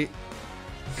 right?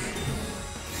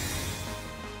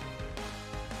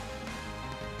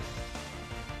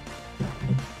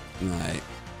 All right.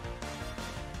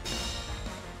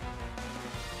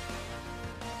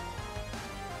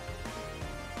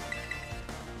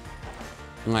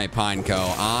 All right,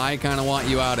 Pineco, I kind of want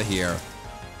you out of here.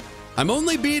 I'm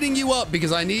only beating you up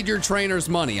because I need your trainer's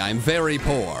money. I'm very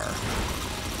poor.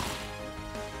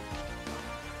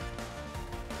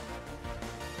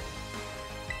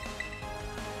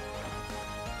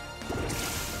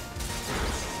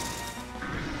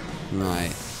 All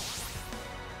right.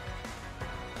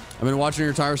 I've been watching your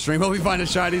entire stream. Hope we find a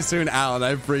shiny soon, Alan.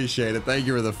 I appreciate it. Thank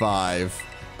you for the 5.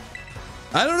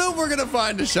 I don't know if we're gonna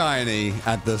find a shiny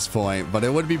at this point, but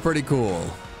it would be pretty cool.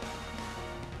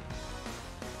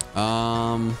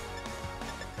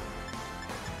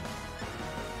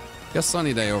 Guess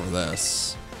Sunny Day over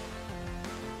this.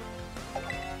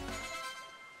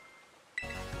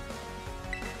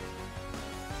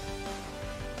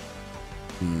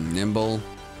 Nimble.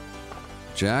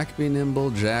 Jack be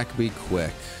nimble, Jack be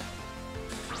quick.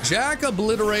 Jack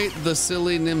obliterate the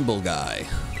silly nimble guy.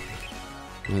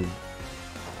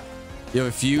 You have a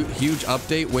huge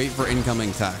update. Wait for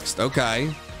incoming text.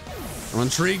 Okay. I'm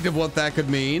intrigued of what that could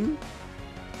mean.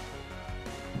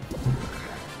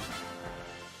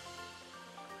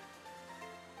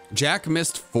 Jack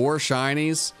missed 4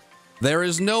 shinies. There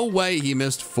is no way he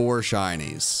missed 4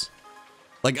 shinies.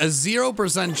 Like a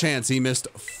 0% chance he missed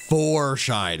 4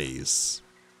 shinies.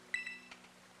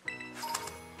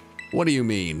 What do you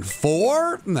mean?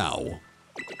 4? No.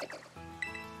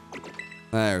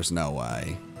 There's no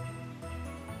way.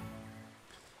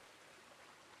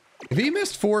 If he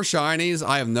missed 4 shinies,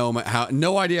 I have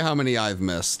no idea how many I've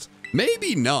missed.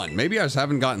 Maybe none. Maybe I just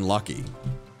haven't gotten lucky.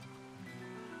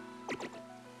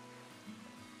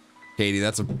 Katie,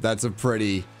 that's a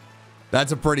pretty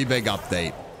big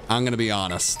update. I'm gonna be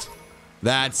honest.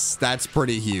 That's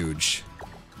pretty huge.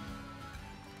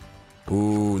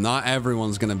 Ooh, not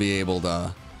everyone's gonna be able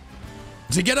to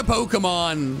get a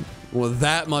Pokemon with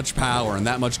that much power and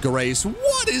that much grace.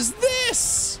 What is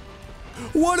this?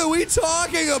 What are we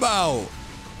talking about?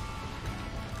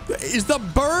 Is the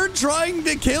bird trying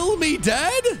to kill me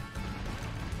dead?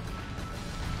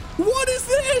 What is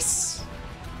this?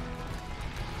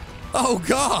 Oh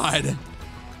God.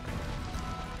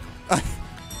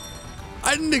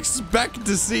 I didn't expect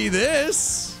to see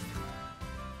this.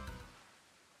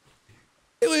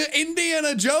 It was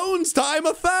Indiana Jones time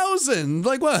 1000.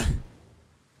 Like what?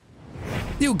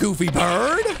 You goofy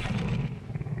bird.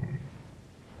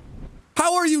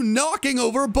 How are you knocking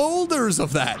over boulders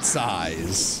of that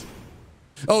size?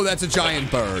 Oh, that's a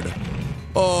giant bird.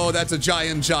 Oh, that's a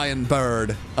giant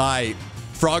bird.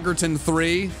 Froggerton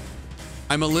 3,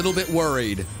 I'm a little bit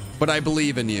worried, but I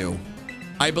believe in you.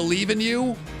 I believe in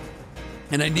you,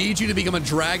 and I need you to become a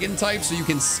dragon type so you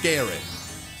can scare it.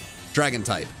 Dragon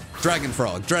type. Dragon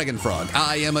frog. Dragon frog.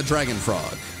 I am a dragon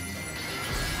frog.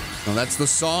 Oh, that's the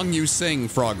song you sing,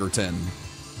 Froggerton.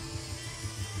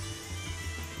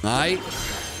 Alright.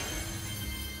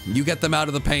 You get them out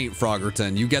of the paint,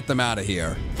 Froggerton. You get them out of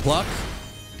here. Pluck?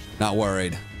 Not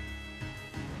worried.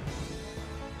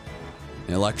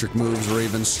 The electric moves are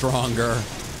even stronger.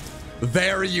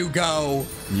 There you go.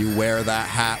 You wear that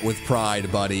hat with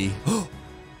pride, buddy.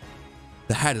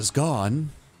 The hat is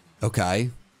gone. Okay.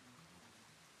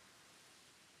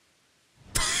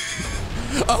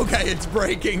 Okay, it's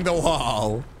breaking the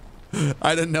wall.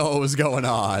 I didn't know what was going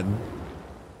on.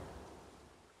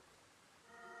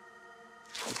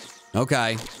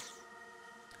 Okay.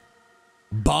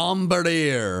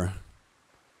 Bombardier.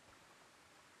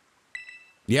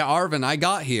 Yeah, Arvin, I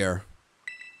got here.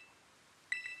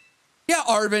 Yeah,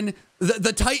 Arvin,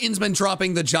 the Titan's been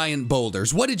dropping the giant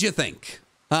boulders. What did you think?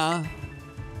 Huh?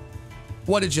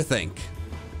 What did you think?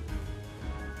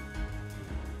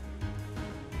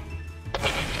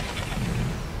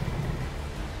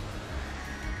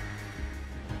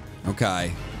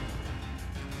 Okay.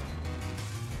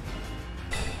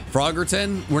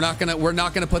 Frogerton, we're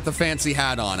not gonna put the fancy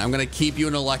hat on. I'm gonna keep you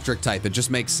an electric type. It just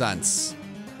makes sense.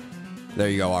 There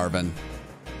you go, Arvin.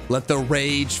 Let the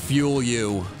rage fuel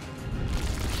you.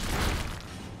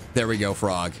 There we go,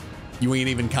 Frog. You ain't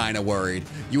even kind of worried.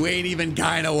 You ain't even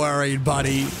kind of worried,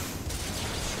 buddy.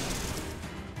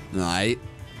 All right.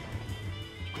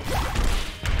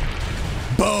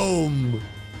 Boom.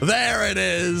 There it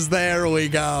is. There we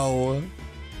go.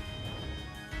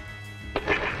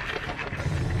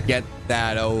 Get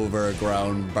that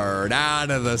overgrown bird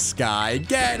out of the sky.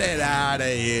 Get it out of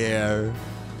here.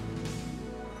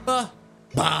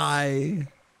 Bye.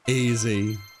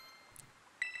 Easy.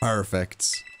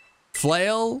 Perfect.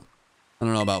 Flail? I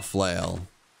don't know about Flail.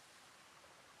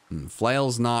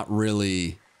 Flail's not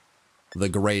really the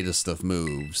greatest of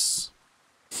moves.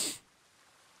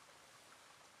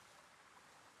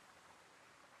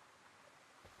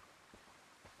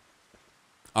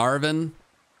 Arvin,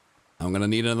 I'm gonna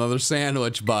need another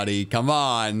sandwich, buddy. Come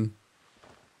on.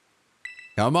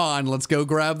 Come on, let's go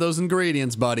grab those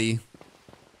ingredients, buddy.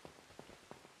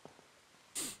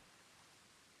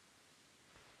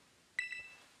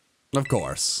 Of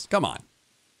course. Come on.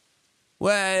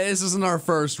 Well, this isn't our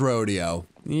first rodeo.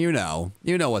 You know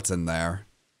what's in there.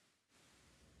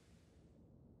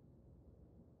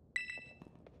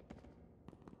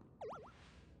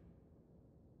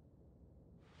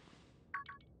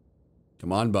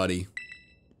 Come on, buddy.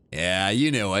 Yeah,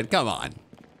 you knew it. Come on.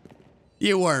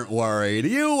 You weren't worried.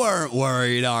 You weren't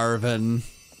worried, Arvin.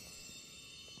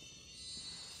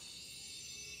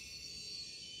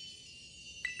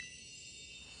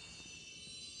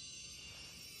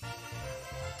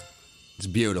 It's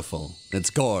beautiful.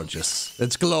 It's gorgeous.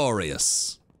 It's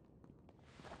glorious.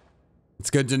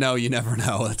 It's good to know you never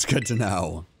know. It's good to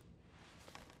know.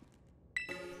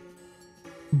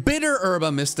 Bitter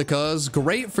Herba Mystica is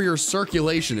great for your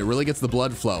circulation. It really gets the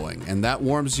blood flowing, and that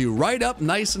warms you right up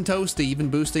nice and toasty, even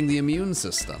boosting the immune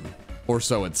system. Or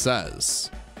so it says.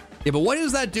 Yeah, but what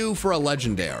does that do for a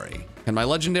legendary? Can my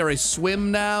legendary swim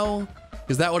now?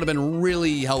 Because that would have been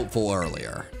really helpful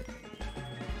earlier.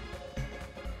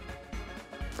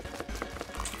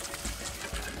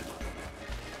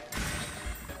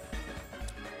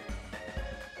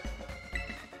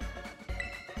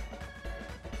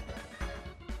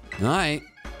 All right.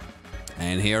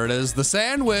 And here it is, the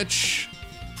sandwich.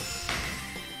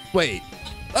 Wait.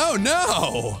 Oh,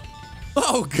 no.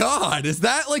 Oh, God. Is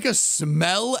that like a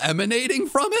smell emanating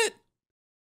from it?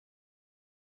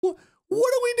 What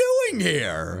are we doing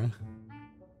here?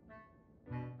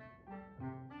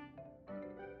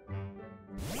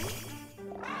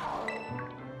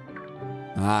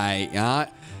 All right.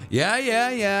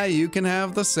 Yeah. You can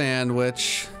have the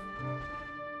sandwich.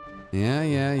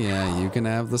 Yeah, you can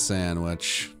have the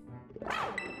sandwich.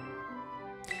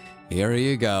 Here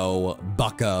you go,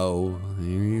 bucko.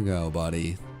 Here you go,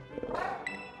 buddy.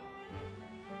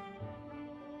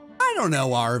 I don't know,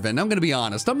 Arvin. I'm gonna be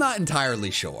honest. I'm not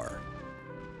entirely sure.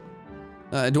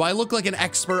 Do I look like an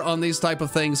expert on these type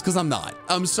of things? Because I'm not.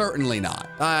 I'm certainly not.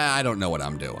 I don't know what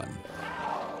I'm doing.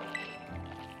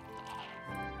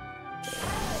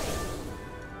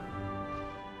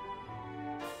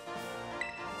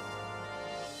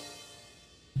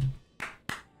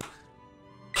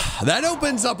 That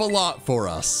opens up a lot for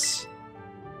us.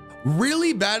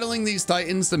 Really battling these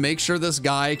Titans to make sure this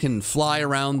guy can fly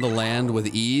around the land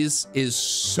with ease is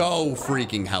so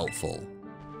freaking helpful.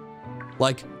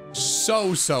 Like,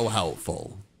 so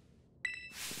helpful.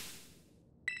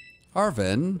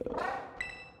 Arvin?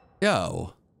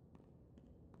 Yo.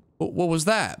 What was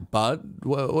that, bud?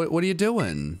 What are you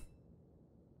doing?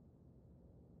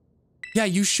 Yeah,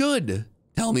 you should.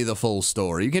 Tell me the full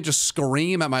story. You can't just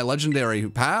scream at my legendary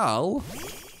pal.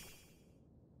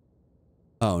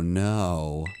 Oh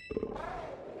no.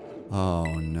 Oh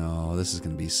no, this is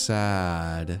gonna be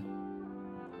sad.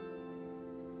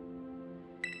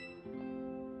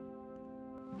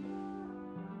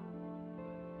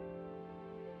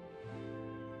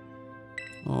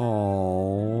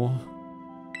 Oh.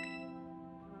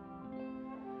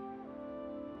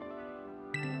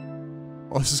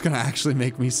 Oh, this is gonna actually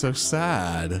make me so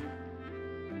sad.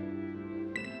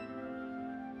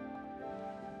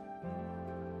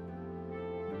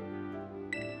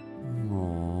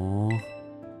 Oh.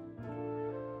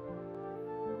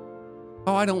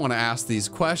 Oh, I don't want to ask these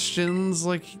questions.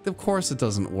 Like, of course it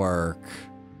doesn't work.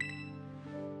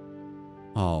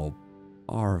 Oh,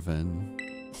 Arvin.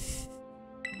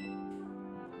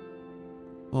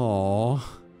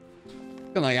 Oh.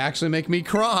 It's gonna like actually make me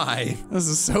cry. This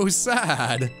is so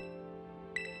sad.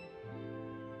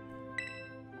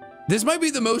 This might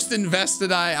be the most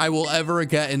invested I will ever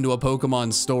get into a Pokemon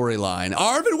storyline.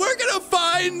 Arvin, we're gonna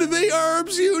find the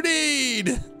herbs you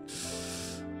need.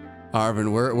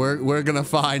 Arvin, we're gonna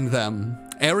find them.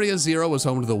 Area 0 was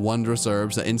home to the wondrous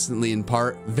herbs that instantly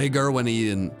impart vigor when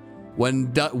eaten.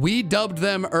 We dubbed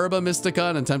them Herba Mystica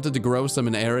and attempted to grow some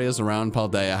in areas around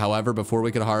Paldea. However, before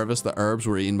we could harvest, the herbs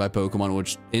were eaten by Pokemon,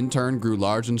 which in turn grew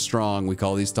large and strong. We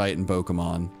call these Titan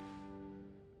Pokemon.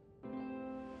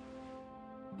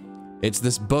 It's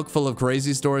this book full of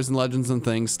crazy stories and legends and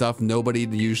things, stuff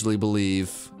nobody'd usually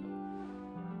believe.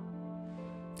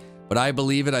 But I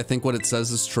believe it. I think what it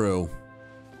says is true.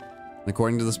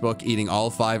 According to this book, eating all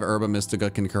 5 Herba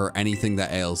Mystica can cure anything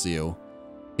that ails you.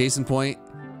 Case in point,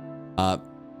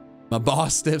 my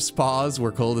boss Stiff's paws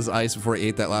were cold as ice before he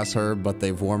ate that last herb, but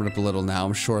they've warmed up a little now.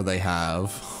 I'm sure they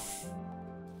have.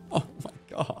 Oh my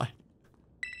god.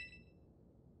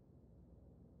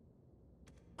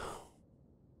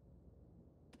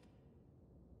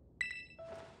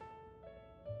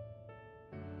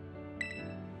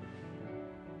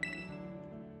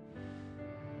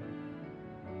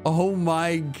 Oh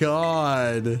my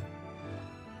god.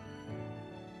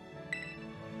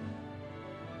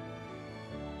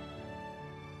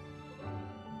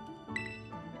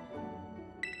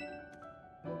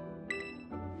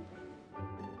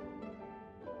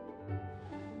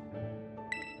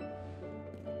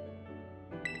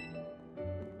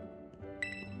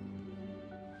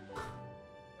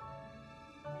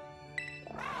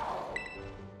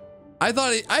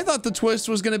 I thought the twist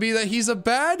was going to be that he's a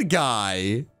bad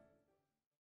guy.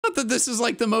 Not that this is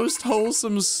like the most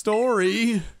wholesome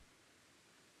story.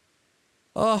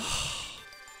 Oh.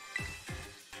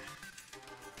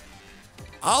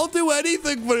 I'll do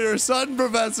anything for your son,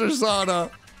 Professor Sana.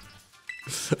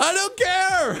 I don't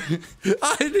care.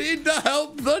 I need to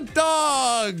help the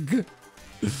dog.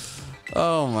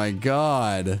 Oh my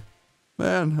god.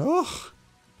 Man, oh.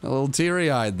 A little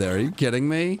teary-eyed there. Are you kidding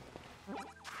me?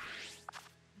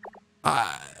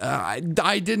 I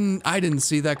didn't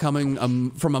see that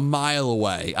coming from a mile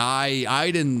away. I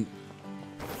didn't.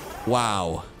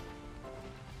 Wow.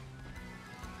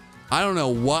 I don't know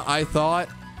what I thought.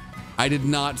 I did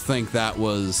not think that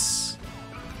was.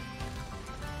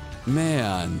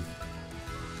 Man.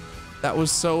 That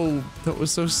was so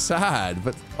sad,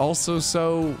 but also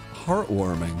so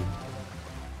heartwarming.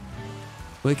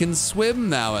 We can swim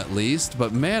now at least,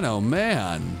 but man, oh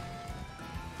man.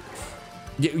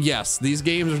 Yes, these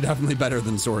games are definitely better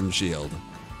than Sword and Shield.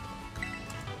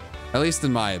 At least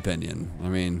in my opinion. I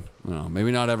mean, you know,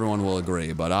 maybe not everyone will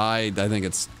agree, but I think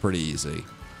it's pretty easy.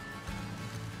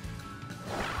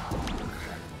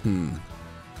 I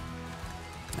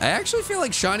actually feel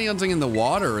like shiny hunting in the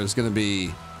water is going to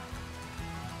be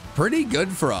pretty good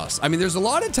for us. I mean, there's a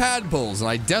lot of tadpoles, and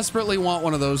I desperately want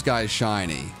one of those guys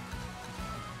shiny.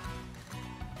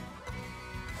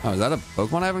 Oh, is that a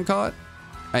Pokemon I haven't caught?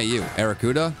 Hey, you,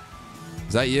 Aracuda?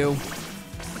 Is that you?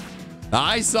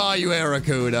 I saw you,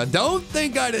 Aracuda. Don't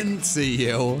think I didn't see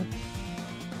you.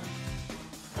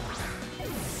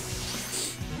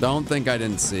 Don't think I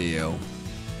didn't see you.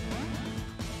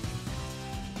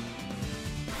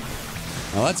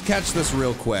 Now let's catch this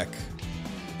real quick.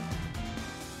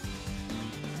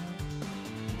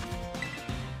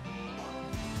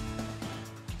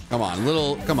 Come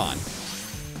on, come on.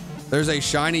 There's a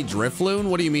shiny Drifloon?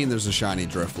 What do you mean there's a shiny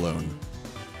Drifloon?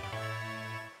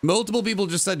 Multiple people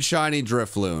just said shiny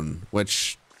Drifloon,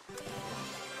 which...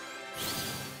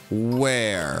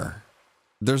 Where?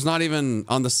 There's not even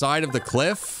on the side of the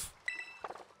cliff?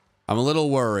 I'm a little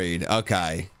worried.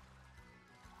 Okay.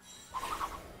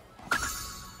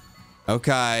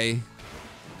 Okay.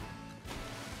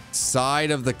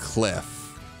 Side of the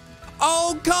cliff.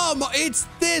 Oh, come on. It's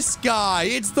this guy.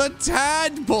 It's the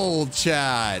tadpole,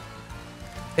 chat.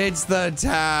 It's the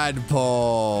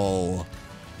tadpole.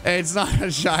 It's not a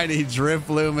shiny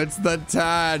Drifloon. It's the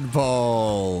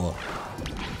tadpole.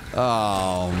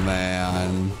 Oh,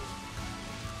 man.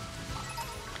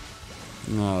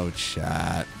 Oh,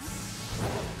 chat.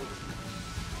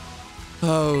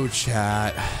 Oh,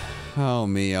 chat. Oh,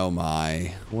 me, oh,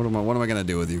 my. What am I gonna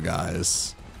do with you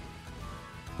guys?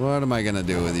 What am I gonna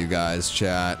do with you guys,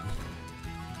 chat?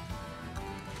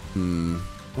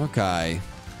 Okay.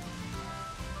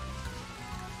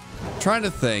 Trying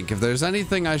to think if there's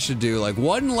anything I should do, like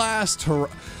one last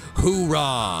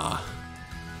hoorah.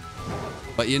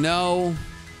 But you know,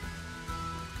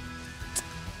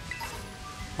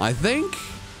 I think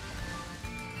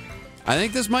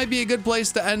this might be a good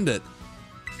place to end it.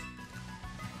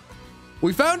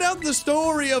 We found out the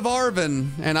story of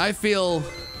Arven, and I feel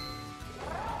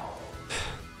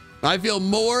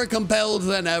more compelled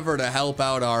than ever to help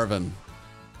out Arven.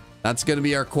 That's gonna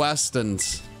be our quest, and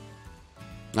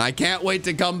I can't wait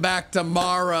to come back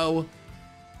tomorrow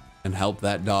and help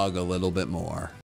that dog a little bit more.